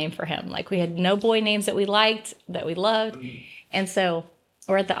decide on a name for him. Like, we had no boy names that we liked, that we loved. And so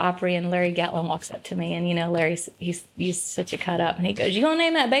we're at the Opry, and Larry Gatlin walks up to me, and Larry's he's such a cut up, and he goes, "You gonna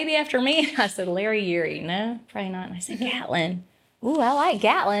name that baby after me?" And I said, "Larry Yuri." No, probably not. And I said, "Gatlin." Ooh, I like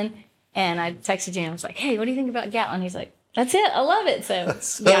Gatlin. And I texted Jim. I was like, "Hey, what do you think about Gatlin?" He's like, "That's it. I love it." So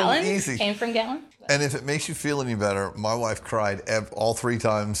Gatlin easy. Came from Gatlin. And if it makes you feel any better, my wife cried all 3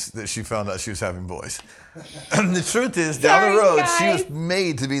 times that she found out she was having boys. And the truth is, down the road, guys. she was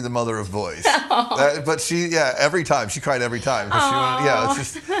made to be the mother of boys. But every time. She cried every time.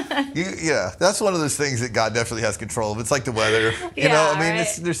 It's just, that's one of those things that God definitely has control of. It's like the weather. Right.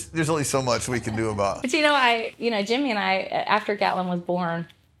 There's only so much we can do about it. But Jimmy and I, after Gatlin was born,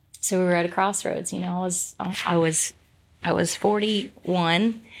 so we were at a crossroads. I was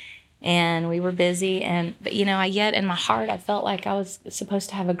 41. And we were busy, but yet in my heart, I felt like I was supposed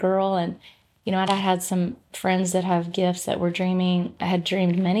to have a girl, and You know, I had some friends that have gifts that were dreaming. I had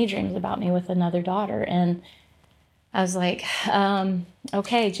dreamed many dreams about me with another daughter. And I was like,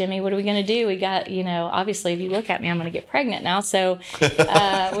 okay, Jimmy, what are we going to do? We got, you know, obviously if you look at me, I'm going to get pregnant now. So we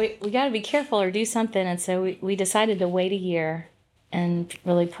got to be careful or do something. And so we decided to wait a year and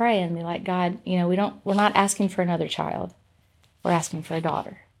really pray and be like, God, you know, we're not asking for another child. We're asking for a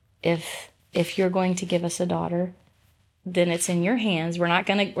daughter. If you're going to give us a daughter, then it's in your hands. We're not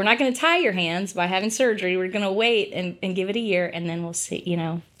gonna tie your hands by having surgery. We're gonna wait and give it a year, and then we'll see. You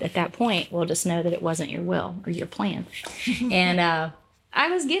know, at that point, we'll just know that it wasn't your will or your plan. And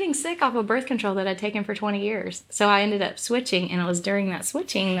I was getting sick off of birth control that I'd taken for 20 years, so I ended up switching. And it was during that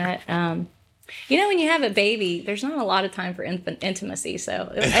switching that, you know, when you have a baby, there's not a lot of time for intimacy.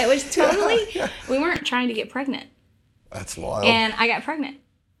 So it was totally. We weren't trying to get pregnant. That's wild. And I got pregnant,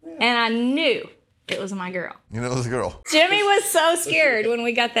 and I knew it was my girl. You know, it was a girl. Jimmy was so scared when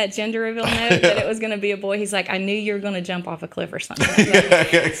we got that gender reveal note that it was going to be a boy. He's like, I knew you were going to jump off a cliff or something. Yeah,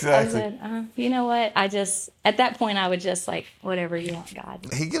 exactly. I said, you know what? At that point, I would just like, whatever you want, God.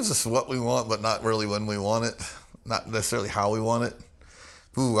 He gives us what we want, but not really when we want it. Not necessarily how we want it.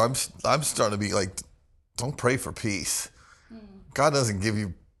 Ooh, I'm starting to be like, don't pray for peace. God doesn't give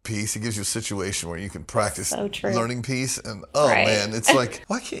you peace. He gives you a situation where you can practice learning peace. And man, it's like,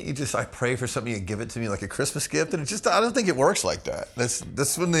 why can't you just, I pray for something and give it to me like a Christmas gift? And I don't think it works like that.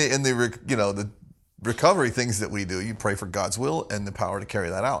 That's when the recovery things that we do, you pray for God's will and the power to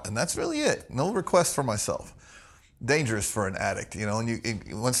carry that out. And that's really it. No request for myself. Dangerous for an addict, you know, and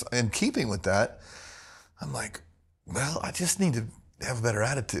once in keeping with that, I'm like, well, I just need to have a better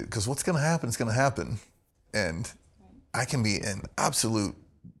attitude, because what's going to happen is going to happen. And I can be in absolute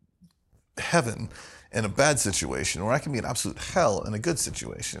heaven in a bad situation, or I can be in absolute hell in a good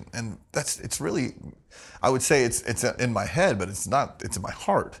situation. And it's really, I would say it's in my head, but it's not, it's in my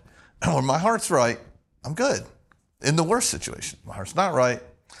heart. And when my heart's right, I'm good in the worst situation. My heart's not right,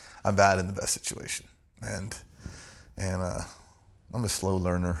 I'm bad in the best situation. And I'm a slow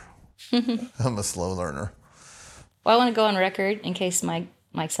learner. I'm a slow learner. Well, I want to go on record in case my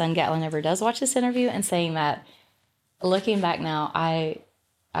son Gatlin ever does watch this interview, and saying that, looking back now, I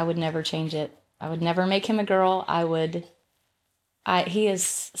would never change it. I would never make him a girl. He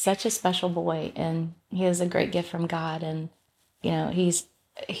is such a special boy, and he has a great gift from God. And, you know, he's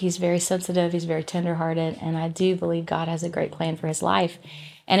very sensitive. He's very tenderhearted. And I do believe God has a great plan for his life.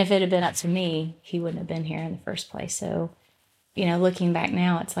 And if it had been up to me, he wouldn't have been here in the first place. So, you know, looking back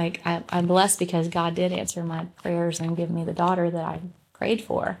now, it's like I'm blessed because God did answer my prayers and give me the daughter that I prayed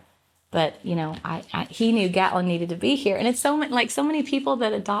for. But, you know, he knew Gatlin needed to be here. And it's so many people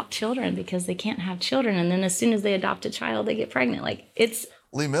that adopt children because they can't have children. And then as soon as they adopt a child, they get pregnant. Like, it's...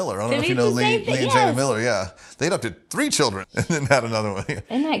 Lee Miller. I don't know if you know Lee and Jana Miller. Yeah. They adopted 3 children and then had another one.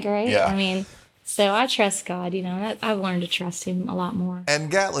 Isn't that great? Yeah. I mean, so I trust God, you know. I've learned to trust him a lot more.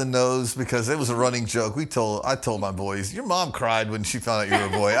 And Gatlin knows, because it was a running joke. I told my boys, your mom cried when she found out you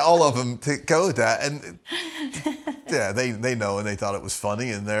were a boy. All of them go with that. And yeah, they know, and they thought it was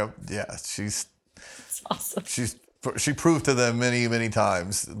funny. And she's awesome. She proved to them many, many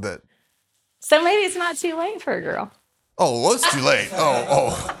times that. So maybe it's not too late for a girl. Oh, well, it's too late.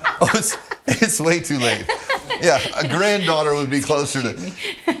 It's way too late. Yeah, a granddaughter would be closer to.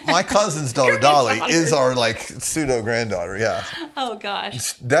 My cousin's daughter, Dolly, is our pseudo granddaughter. Yeah. Oh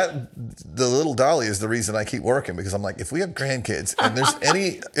gosh. The little Dolly is the reason I keep working, because I'm like, if we have grandkids and there's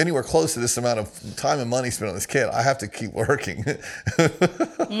anywhere close to this amount of time and money spent on this kid, I have to keep working.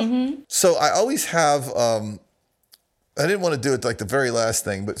 Mm-hmm. So I always have. I didn't want to do it like the very last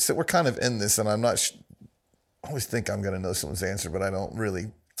thing, but so we're kind of in this, and I'm not. I always think I'm going to know someone's answer, but I don't really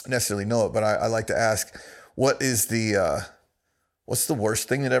necessarily know it. But I like to ask, what's the worst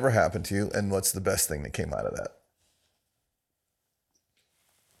thing that ever happened to you, and what's the best thing that came out of that?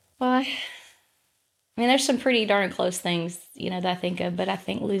 Well, I mean, there's some pretty darn close things, you know, that I think of, but I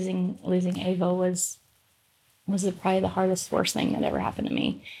think losing Ava was probably the worst thing that ever happened to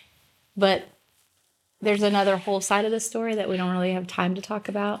me. But there's another whole side of the story that we don't really have time to talk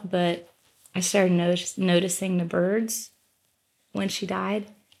about, but I started noticing the birds when she died.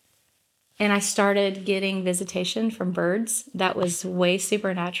 And I started getting visitation from birds. That was way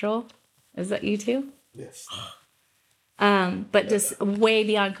supernatural. Is that you too? Yes. But just way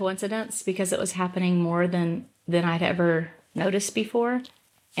beyond coincidence, because it was happening more than I'd ever noticed before.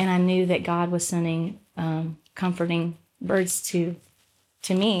 And I knew that God was sending comforting birds to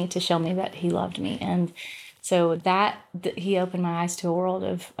me to show me that he loved me. And so that he opened my eyes to a world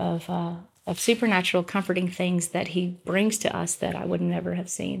of supernatural comforting things that he brings to us that I would never have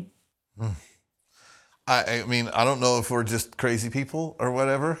seen. I mean, I don't know if we're just crazy people or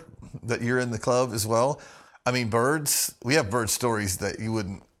whatever, that you're in the club as well. I mean, birds, we have bird stories that you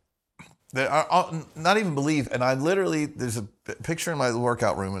wouldn't, that are not even believe. And I literally, there's a picture in my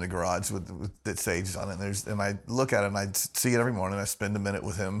workout room in the garage with that sages on it. And I look at it and I see it every morning. I spend a minute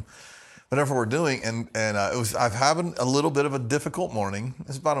with him, whatever we're doing. And I've having a little bit of a difficult morning.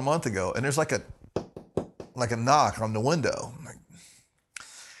 It's about a month ago. And there's like a knock on the window,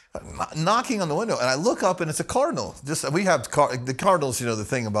 knocking on the window. And I look up and it's a cardinal. We have the cardinals, the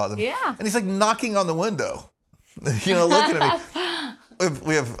thing about them. Yeah. And he's like knocking on the window, looking at me.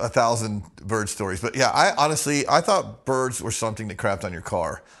 We have 1,000 bird stories, but yeah, I thought birds were something that crapped on your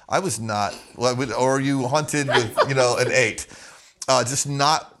car. I was not, or you hunted with, an 8. Just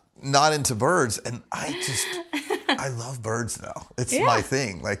not into birds. And I love birds now. It's my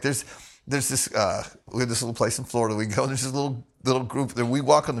thing. Like there's this, we have this little place in Florida we go, and there's this little group that we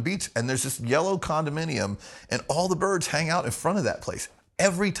walk on the beach, and there's this yellow condominium, and all the birds hang out in front of that place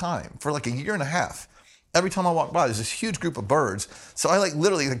every time for like a year and a half. Every time I walk by, there's this huge group of birds. So I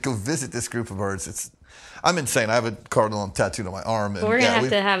literally go visit this group of birds. I'm insane. I have a cardinal tattooed on my arm. And we're going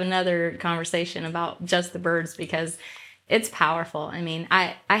to have another conversation about just the birds because it's powerful. I mean,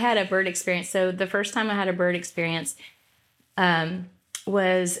 I had a bird experience. So the first time I had a bird experience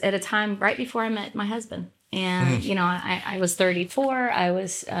was at a time right before I met my husband. And, I was 34. I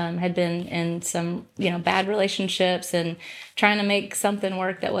had been in some, bad relationships and trying to make something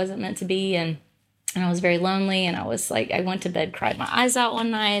work that wasn't meant to be. And I was very lonely, and I was like, I went to bed, cried my eyes out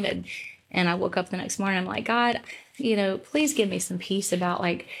one night, and I woke up the next morning. I'm like, God, please give me some peace about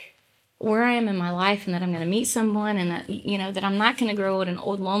like where I am in my life, and that I'm going to meet someone, and that that I'm not going to grow an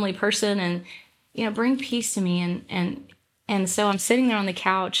old lonely person, and bring peace to me. And so I'm sitting there on the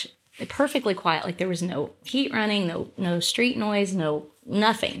couch, perfectly quiet, like there was no heat running, no street noise, no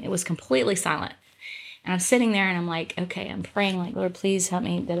nothing. It was completely silent. And I'm sitting there and I'm like, okay, I'm praying like, Lord, please help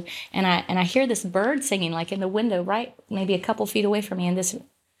me. And I hear this bird singing like in the window, right, maybe a couple feet away from me. And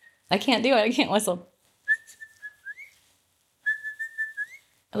I can't do it. I can't whistle.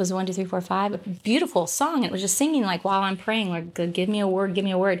 It was 1, 2, 3, 4, 5, a beautiful song. It was just singing like while I'm praying, like, give me a word, give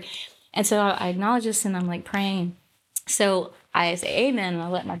me a word. And so I acknowledge this and I'm like praying. So I say amen and I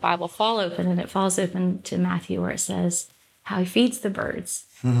let my Bible fall open, and it falls open to Matthew where it says how he feeds the birds.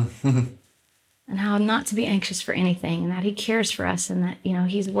 And how not to be anxious for anything, and that he cares for us, and that,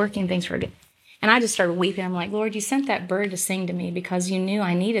 he's working things for good. And I just started weeping. I'm like, Lord, you sent that bird to sing to me because you knew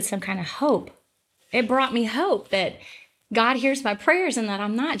I needed some kind of hope. It brought me hope that God hears my prayers and that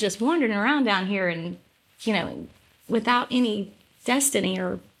I'm not just wandering around down here and, without any destiny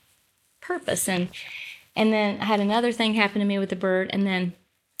or purpose. And then I had another thing happen to me with the bird. And then,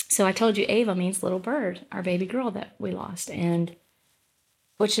 so I told you Ava means little bird, our baby girl that we lost. And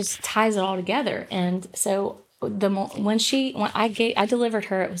which just ties it all together. And so when I delivered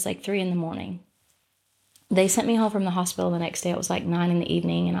her, it was like 3 a.m. They sent me home from the hospital the next day. It was like 9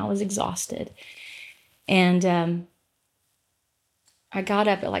 p.m, and I was exhausted. And I got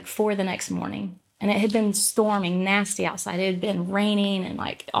up at like 4 the next morning, and it had been storming nasty outside. It had been raining and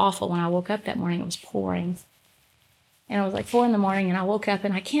like awful. When I woke up that morning, it was pouring. And it was like 4 a.m, and I woke up,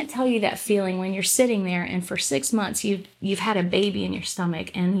 and I can't tell you that feeling when you're sitting there, and for 6 months you've had a baby in your stomach,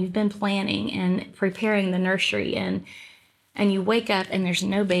 and you've been planning and preparing the nursery, and you wake up and there's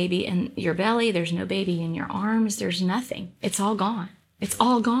no baby in your belly, there's no baby in your arms, there's nothing. It's all gone. It's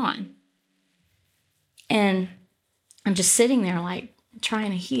all gone. And I'm just sitting there like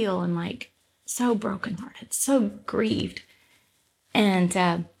trying to heal and like so brokenhearted, so grieved. And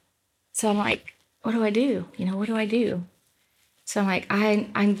so I'm like, what do I do? What do I do? So I'm like,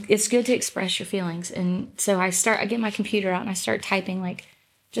 it's good to express your feelings. And so I get my computer out and I start typing like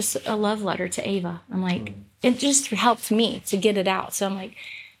just a love letter to Ava. I'm like, it just helped me to get it out. So I'm like,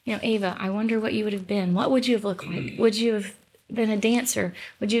 Ava, I wonder what you would have been. What would you have looked like? Would you have been a dancer?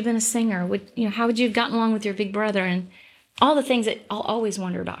 Would you have been a singer? How would you have gotten along with your big brother? And all the things that I'll always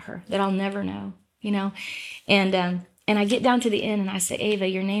wonder about her that I'll never know, And I get down to the end and I say, Ava,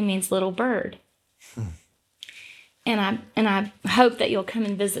 your name means little bird. And I hope that you'll come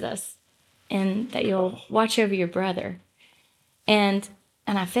and visit us, and that you'll watch over your brother. And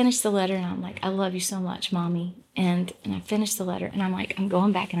I finished the letter, and I'm like, I love you so much, Mommy. And I finished the letter, and I'm like, I'm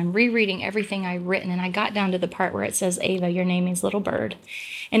going back and I'm rereading everything I've written, and I got down to the part where it says, Ava, your name means little bird.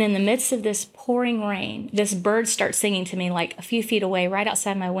 And in the midst of this pouring rain, this bird starts singing to me like a few feet away, right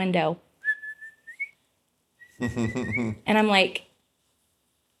outside my window. And I'm like,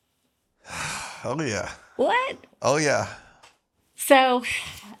 oh yeah. What? Oh yeah. So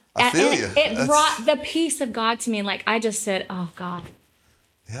I feel you. It brought the peace of God to me. Like I just said, oh God,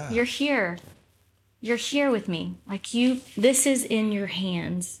 yeah, you're here. you're here with me. Like this is in your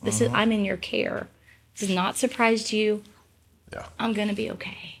hands. I'm in your care. This has not surprised you. Yeah. I'm going to be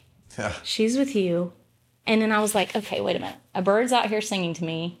okay. Yeah. She's with you. And then I was like, okay, wait a minute. A bird's out here singing to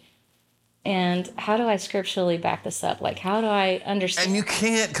me. And how do I scripturally back this up? Like, how do I understand? And you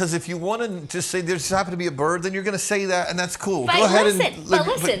can't, because if you want to just say there just happened to be a bird, then you're going to say that, and that's cool. But Go ahead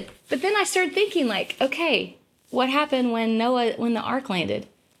listen. But then I started thinking, like, okay, what happened when the ark landed?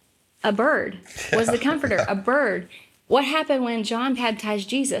 A bird was the comforter. A bird. What happened when John baptized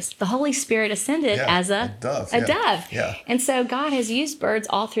Jesus? The Holy Spirit ascended as a dove. Yeah. And so God has used birds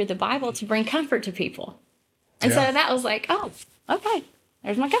all through the Bible to bring comfort to people. And so that was like, oh, okay.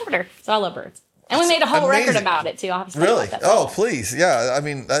 There's my comforter. So I love birds. And we made a whole record about it, too. I'll have to really? About that. Oh, please. Yeah. I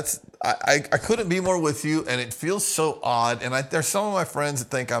mean, I couldn't be more with you, and it feels so odd. And there's some of my friends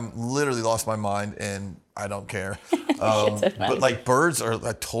that think I'm literally lost my mind, and I don't care. But like birds are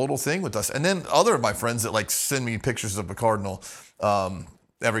a total thing with us. And then other of my friends that like send me pictures of a cardinal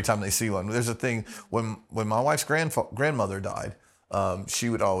every time they see one. There's a thing when my wife's grandmother died, she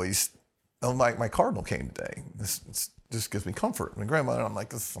would always, my cardinal came today. This just gives me comfort. My grandmother, I'm like,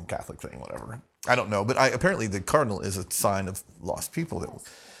 this is some Catholic thing, whatever. I don't know, but apparently the cardinal is a sign of lost people.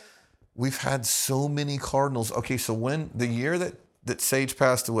 We've had so many cardinals. Okay, so when the year that Sage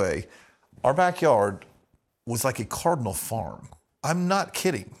passed away, our backyard was like a cardinal farm. I'm not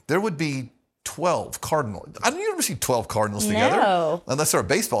kidding. There would be 12 cardinals. I don't ever see 12 cardinals together, unless they're a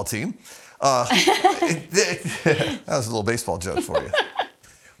baseball team. That was a little baseball joke for you.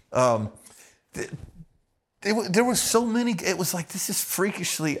 There were so many. It was like, this is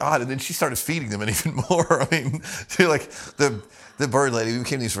freakishly odd. And then she started feeding them, and even more. I mean, like the bird lady. We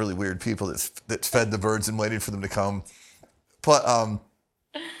became these really weird people that fed the birds and waited for them to come. But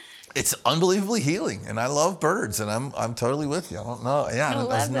it's unbelievably healing, and I love birds, and I'm totally with you. I don't know. Yeah, I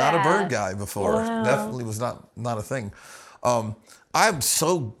was not a bird guy before. Wow. Definitely was not a thing. I'm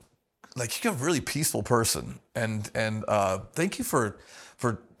so like, you're a really peaceful person, and thank you for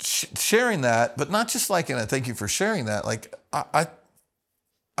sharing that, but not just like in a thank you for sharing that. Like I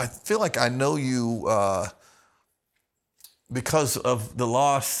feel like I know you because of the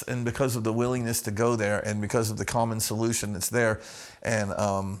loss and because of the willingness to go there and because of the common solution that's there. And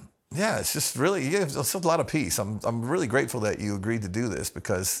it's just really, it's a lot of peace. I'm really grateful that you agreed to do this,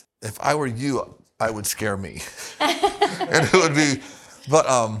 because if I were you, I would scare me. And it would be, but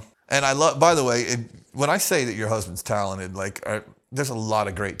and I love, by the way, when I say that your husband's talented, like there's a lot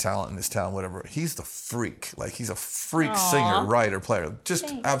of great talent in this town, whatever. He's the freak. Like, he's a freak singer, writer, player.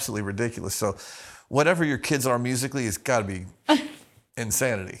 Just absolutely ridiculous. So whatever your kids are musically, it's got to be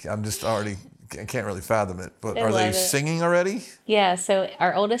insanity. I'm just already, I can't really fathom it. But are they singing already? Yeah, so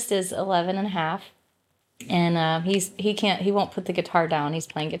our oldest is 11 and a half. And he won't put the guitar down. He's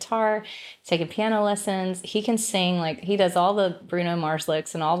playing guitar, taking piano lessons. He can sing, like, he does all the Bruno Mars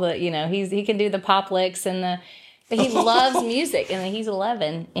licks and all the, he can do the pop licks but he loves music, and he's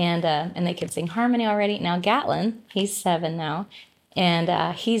 11, and they can sing harmony already. Now Gatlin, he's 7 now,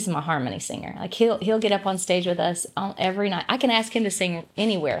 and he's my harmony singer. Like, he'll get up on stage with us every night. I can ask him to sing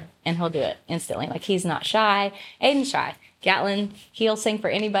anywhere, and he'll do it instantly. Like, he's not shy. Aiden's shy. Gatlin, he'll sing for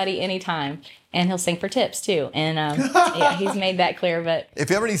anybody, anytime. And he'll sing for tips, too. And, he's made that clear. But if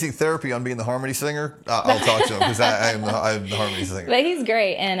you ever need to seek therapy on being the harmony singer, I'll talk to him, because I'm the harmony singer. But he's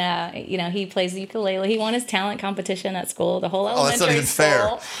great. And, he plays the ukulele. He won his talent competition at school, the whole elementary school. Oh, that's not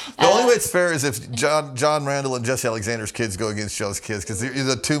even fair. The only way it's fair is if John Randall and Jesse Alexander's kids go against Joe's kids, because they're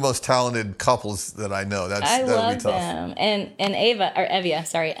the two most talented couples that I know. That would be tough. Them. And Evia,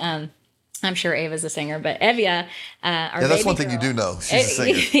 sorry. I'm sure Ava's a singer, but Evia, that's one thing you do know. She's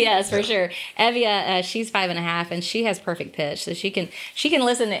a singer. Yes, for sure. Evia, she's 5.5, and she has perfect pitch, so she can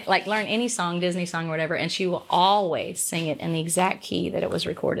listen to, like, learn any song, Disney song, or whatever, and she will always sing it in the exact key that it was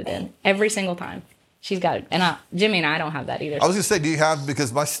recorded in every single time. She's got it. And Jimmy and I don't have that either. I was going to say, do you have,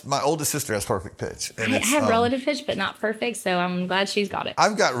 because my oldest sister has perfect pitch. And I have relative pitch, but not perfect, so I'm glad she's got it.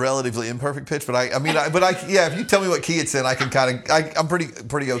 I've got relatively imperfect pitch, but if you tell me what key it's in, I can I'm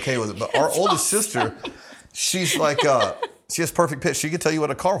pretty okay with it. But our oldest sister, she's like, she has perfect pitch. She can tell you what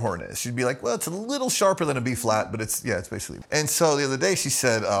a car horn is. She'd be like, well, it's a little sharper than a B flat, but it's basically. And so the other day she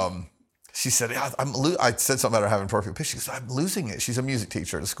said, I said something about her having perfect pitch. She goes, I'm losing it. She's a music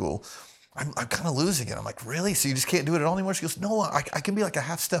teacher at a school. I'm kind of losing it. I'm like, really? So you just can't do it at all anymore? She goes, no, I can be like a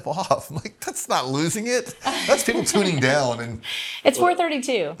half step off. I'm like, that's not losing it. That's people tuning down. And it's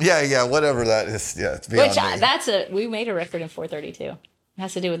 432. Yeah, whatever that is. Yeah, it's beyond me. We made a record in 432. It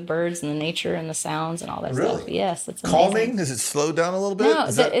has to do with birds and the nature and the sounds and all that stuff. Yes, it's amazing. Calming? Does it slow down a little bit? No,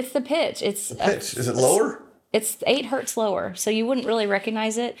 it's the pitch. It's the pitch. Is it lower? it's 8 hertz lower, so you wouldn't really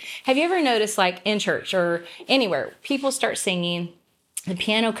recognize it. Have you ever noticed, like in church or anywhere, people start singing, the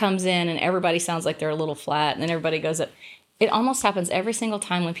piano comes in and everybody sounds like they're a little flat, and then everybody goes up. It almost happens every single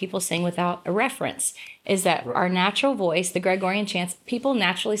time when people sing without a reference, is that our natural voice, the Gregorian chants, people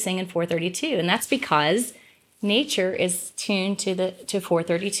naturally sing in 432. And that's because nature is tuned to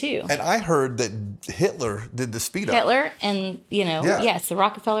 432. And I heard that Hitler did the speed up. Hitler and, yes, the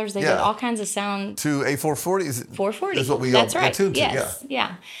Rockefellers, they did all kinds of sound. To a 440? 440. Is what we That's all right. tuned to, yes.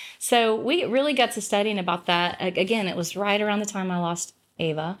 Yeah. So we really got to studying about that. Again, it was right around the time I lost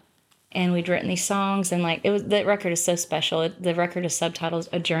Ava. And we'd written these songs, and the record is so special. The record is subtitled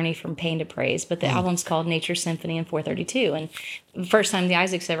 "A Journey from Pain to Praise," but the album's called "Nature Symphony in 432." And the first time the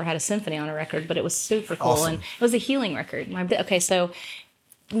ISAACS ever had a symphony on a record, but it was super cool, awesome. and it was a healing record. So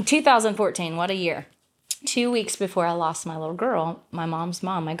in 2014, what a year! 2 weeks before I lost my little girl, my mom's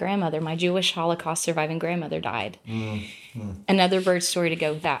mom, my grandmother, my Jewish Holocaust surviving grandmother, died. Another bird story to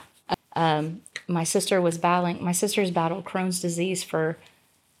go with that. My sister's battled Crohn's disease for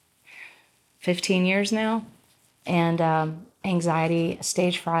 15 years now, and anxiety,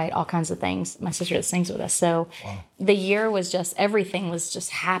 stage fright, all kinds of things. My sister that sings with us. So the year was everything was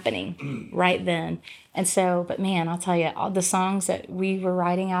just happening right then. And so, but man, I'll tell you, all the songs that we were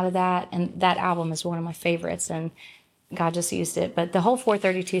writing out of that, and that album is one of my favorites, and God just used it. But the whole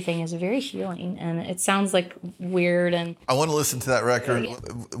 432 thing is very healing, and it sounds like weird. And I want to listen to that record.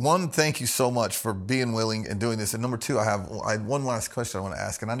 One, thank you so much for being willing and doing this. And number two, I have one last question I want to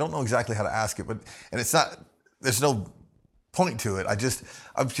ask, and I don't know exactly how to ask it, there's no point to it.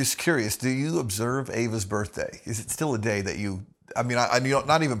 I'm just curious. Do you observe Ava's birthday? Is it still a day that I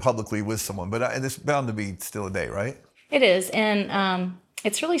not even publicly with someone, but it's bound to be still a day, right? It is, and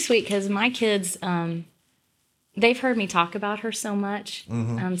it's really sweet because my kids. They've heard me talk about her so much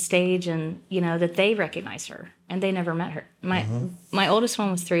on stage, and that they recognize her, and they never met her. My oldest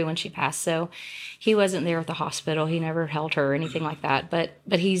one was 3 when she passed, so he wasn't there at the hospital. He never held her or anything like that. But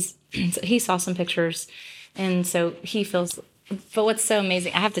he saw some pictures, and so he feels. But what's so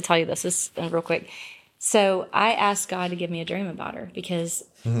amazing? I have to tell you this real quick. So I asked God to give me a dream about her because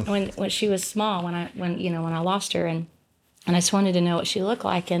when she was small, when I lost her, and I just wanted to know what she looked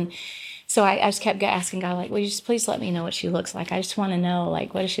like, and. So I just kept asking God, will you just please let me know what she looks like? I just want to know,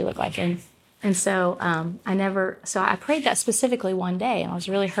 what does she look like? And so I prayed that specifically one day, and I was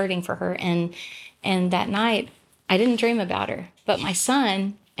really hurting for her. And that night, I didn't dream about her. But my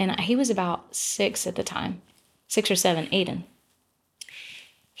son, and he was about 6 at the time, 6 or 7, Aiden.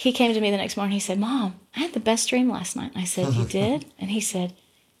 He came to me the next morning. He said, "Mom, I had the best dream last night." And I said, "You did?" And he said,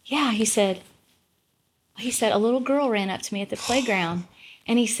 "Yeah." He said, a little girl ran up to me at the playground,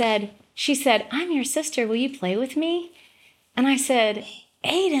 and she said, "I'm your sister. Will you play with me?" And I said,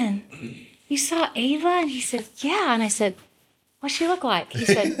 "Aiden, you saw Ava?" And he said, "Yeah." And I said, "What's she look like?" He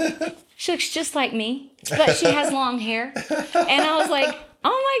said, "She looks just like me, but she has long hair." And I was like,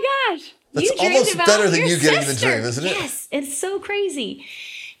 "Oh my gosh, that's you dreamed almost about better than your you getting the sister." dream, isn't it? Yes, it's so crazy.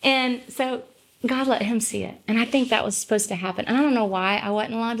 And so God let him see it. And I think that was supposed to happen. And I don't know why I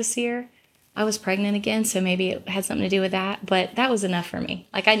wasn't allowed to see her. I was pregnant again, so maybe it had something to do with that. But that was enough for me.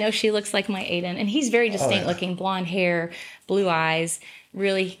 I know she looks like my Aiden, and he's very distinct looking, blonde hair, blue eyes,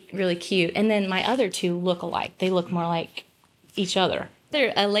 really, really cute. And then my other 2 look alike. They look more like each other.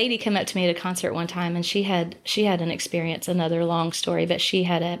 A lady came up to me at a concert one time, and she had an experience, another long story, but she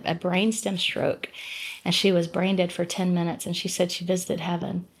had a brainstem stroke, and she was brain dead for 10 minutes, and she said she visited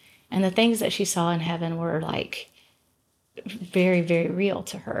heaven. And the things that she saw in heaven were very, very real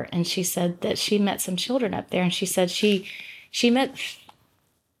to her. And she said that she met some children up there, and she said she met.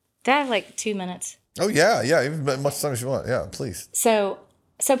 Did I have 2 minutes? Oh yeah, even as much time as you want. Yeah, please. So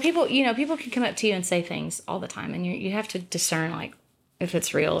people, people can come up to you and say things all the time, and you have to discern if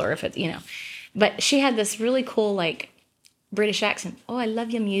it's real or if it's But she had this really cool British accent. "Oh, I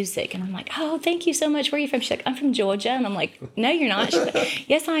love your music." And I'm like, "Oh, thank you so much. Where are you from?" She's like, "I'm from Georgia." And I'm like, "No, you're not." She's like,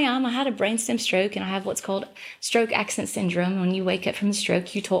 "Yes, I am. I had a brainstem stroke, and I have what's called stroke accent syndrome. When you wake up from the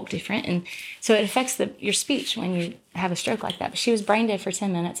stroke, you talk different. And so it affects your speech when you have a stroke like that." But she was brain dead for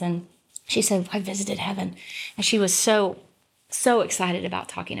 10 minutes, and she said, "I visited heaven." And she was so, so excited about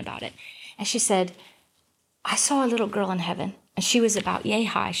talking about it. And she said, "I saw a little girl in heaven, and she was about yay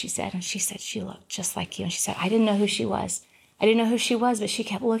high," she said. And she said, "She looked just like you." And she said, "I didn't know who she was. But she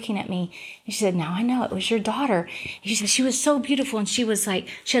kept looking at me." And she said, "Now I know it was your daughter." And she said, "She was so beautiful, and she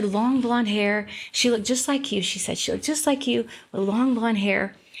had long blonde hair. She looked just like you." She said, "She looked just like you with long blonde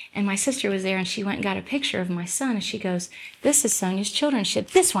hair." And my sister was there, and she went and got a picture of my son, and she goes, "This is Sonya's children." She said,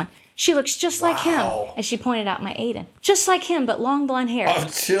 "This one, she looks just like him." And she pointed out my Aiden. Just like him, but long blonde hair. Oh,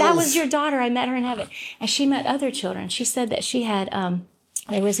 chills. That was your daughter. I met her in heaven. And she met other children. She said that she had,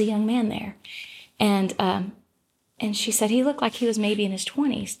 there was a young man there. And she said he looked like he was maybe in his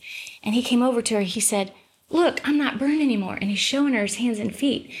 20s. And he came over to her. He said, "Look, I'm not burned anymore." And he's showing her his hands and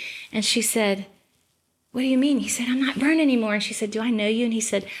feet. And she said, "What do you mean?" He said, "I'm not burned anymore." And she said, "Do I know you?" And he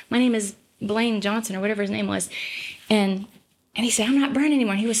said, "My name is Blaine Johnson," or whatever his name was. And he said, "I'm not burned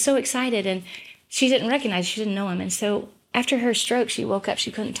anymore." And he was so excited. And she didn't recognize, she didn't know him. And so after her stroke, she woke up.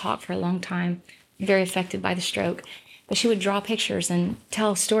 She couldn't talk for a long time, very affected by the stroke. But she would draw pictures and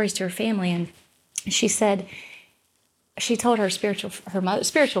tell stories to her family. And she said, she told her spiritual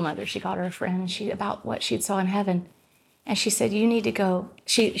mother, she called her a friend, and about what she saw in heaven. And she said, "You need to go."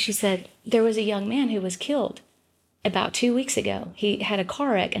 She said, "There was a young man who was killed about 2 weeks ago. He had a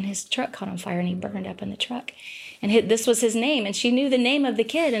car wreck, and his truck caught on fire, and he burned up in the truck. And this was his name." And she knew the name of the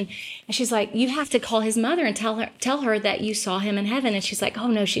kid. And she's like, "You have to call his mother and tell her that you saw him in heaven." And she's like, "Oh,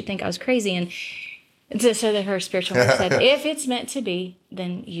 no, she'd think I was crazy." And so that her spiritual mother said, "If it's meant to be,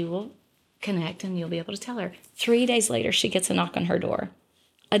 then you will connect and you'll be able to tell her." 3 days later, she gets a knock on her door,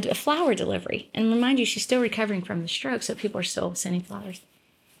 a flower delivery. And remind you, she's still recovering from the stroke, so people are still sending flowers.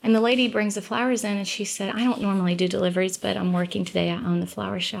 And the lady brings the flowers in, and she said, "I don't normally do deliveries, but I'm working today. I own the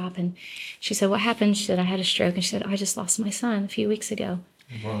flower shop." And she said, "What happened?" She said, "I had a stroke." And she said, "I just lost my son a few weeks ago."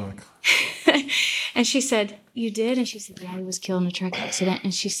 And she said, "You did?" And she said, "Yeah, he was killed in a truck accident."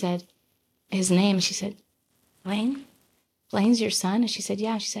 And she said, his name, and she said, "Blaine? Blaine's your son?" And she said,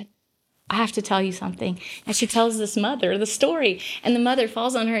 "Yeah." And she said, "I have to tell you something." And she tells this mother the story. And the mother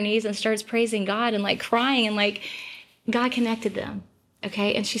falls on her knees and starts praising God and crying, and God connected them.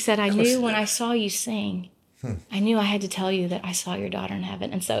 Okay. And she said, "I knew when I saw you sing, I knew I had to tell you that I saw your daughter in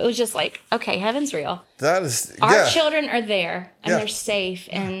heaven." And so it was just okay, heaven's real. That is, Our children are there, and they're safe,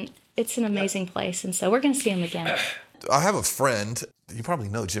 and it's an amazing place. And so we're going to see them again. I have a friend, you probably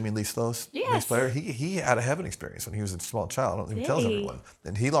know Jimmy Lee Sloas, Yes. bass player. He had a heaven experience when he was a small child. I don't think he tells everyone.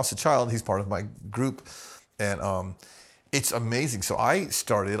 And he lost a child. He's part of my group. And it's amazing. So I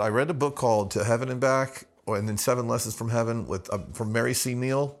read a book called To Heaven and Back, and then 7 Lessons from Heaven from Mary C.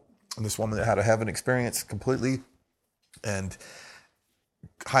 Neal, and this woman that had a heaven experience completely, and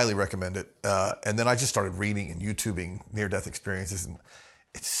highly recommend it. And then I just started reading and YouTubing near-death experiences, and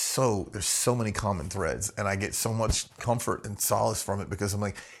there's so many common threads, and I get so much comfort and solace from it, because I'm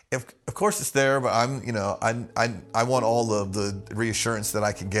like, of course it's there, but I want all of the reassurance that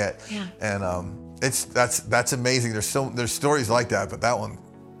I can get. Yeah. And that's amazing. There's stories like that, but that one.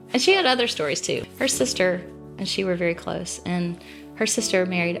 And she had other stories too. Her sister and she were very close, and her sister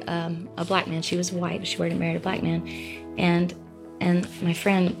married a black man. She was white, but she married a black man. And my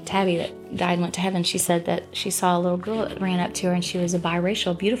friend Tabby that died and went to heaven, she said that she saw a little girl that ran up to her, and she was a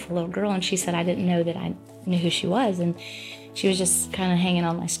biracial, beautiful little girl. And she said, "I didn't know that I knew who she was." And she was just kind of hanging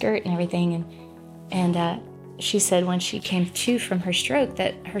on my skirt and everything. And she said when she came to from her stroke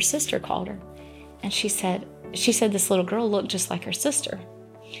that her sister called her. And she said this little girl looked just like her sister.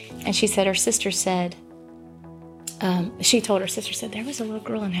 And she said her sister said, she told her sister, said, "There was a little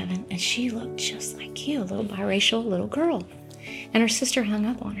girl in heaven, and she looked just like you, a little biracial little girl." And her sister hung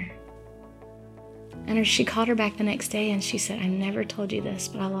up on her. And she called her back the next day, and she said, "I never told you this,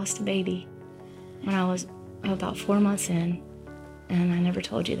 but I lost a baby when I was about 4 months in, and I never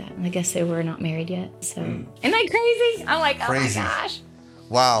told you that." And I guess they were not married yet. So, Isn't that crazy? I'm like, Crazy. Oh my gosh.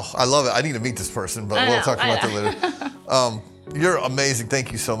 Wow, I love it. I need to meet this person, but we'll talk about that later. You're amazing.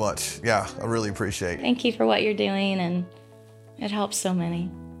 Thank you so much. Yeah, I really appreciate it. Thank you for what you're doing, and it helps so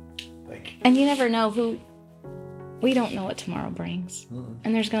many. Thank you. And you never know we don't know what tomorrow brings. Mm-hmm.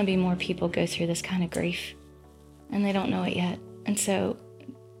 And there's going to be more people go through this kind of grief, and they don't know it yet. And so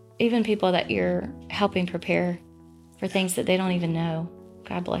even people that you're helping prepare for things that they don't even know,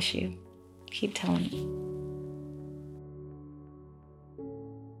 God bless you. Keep telling them.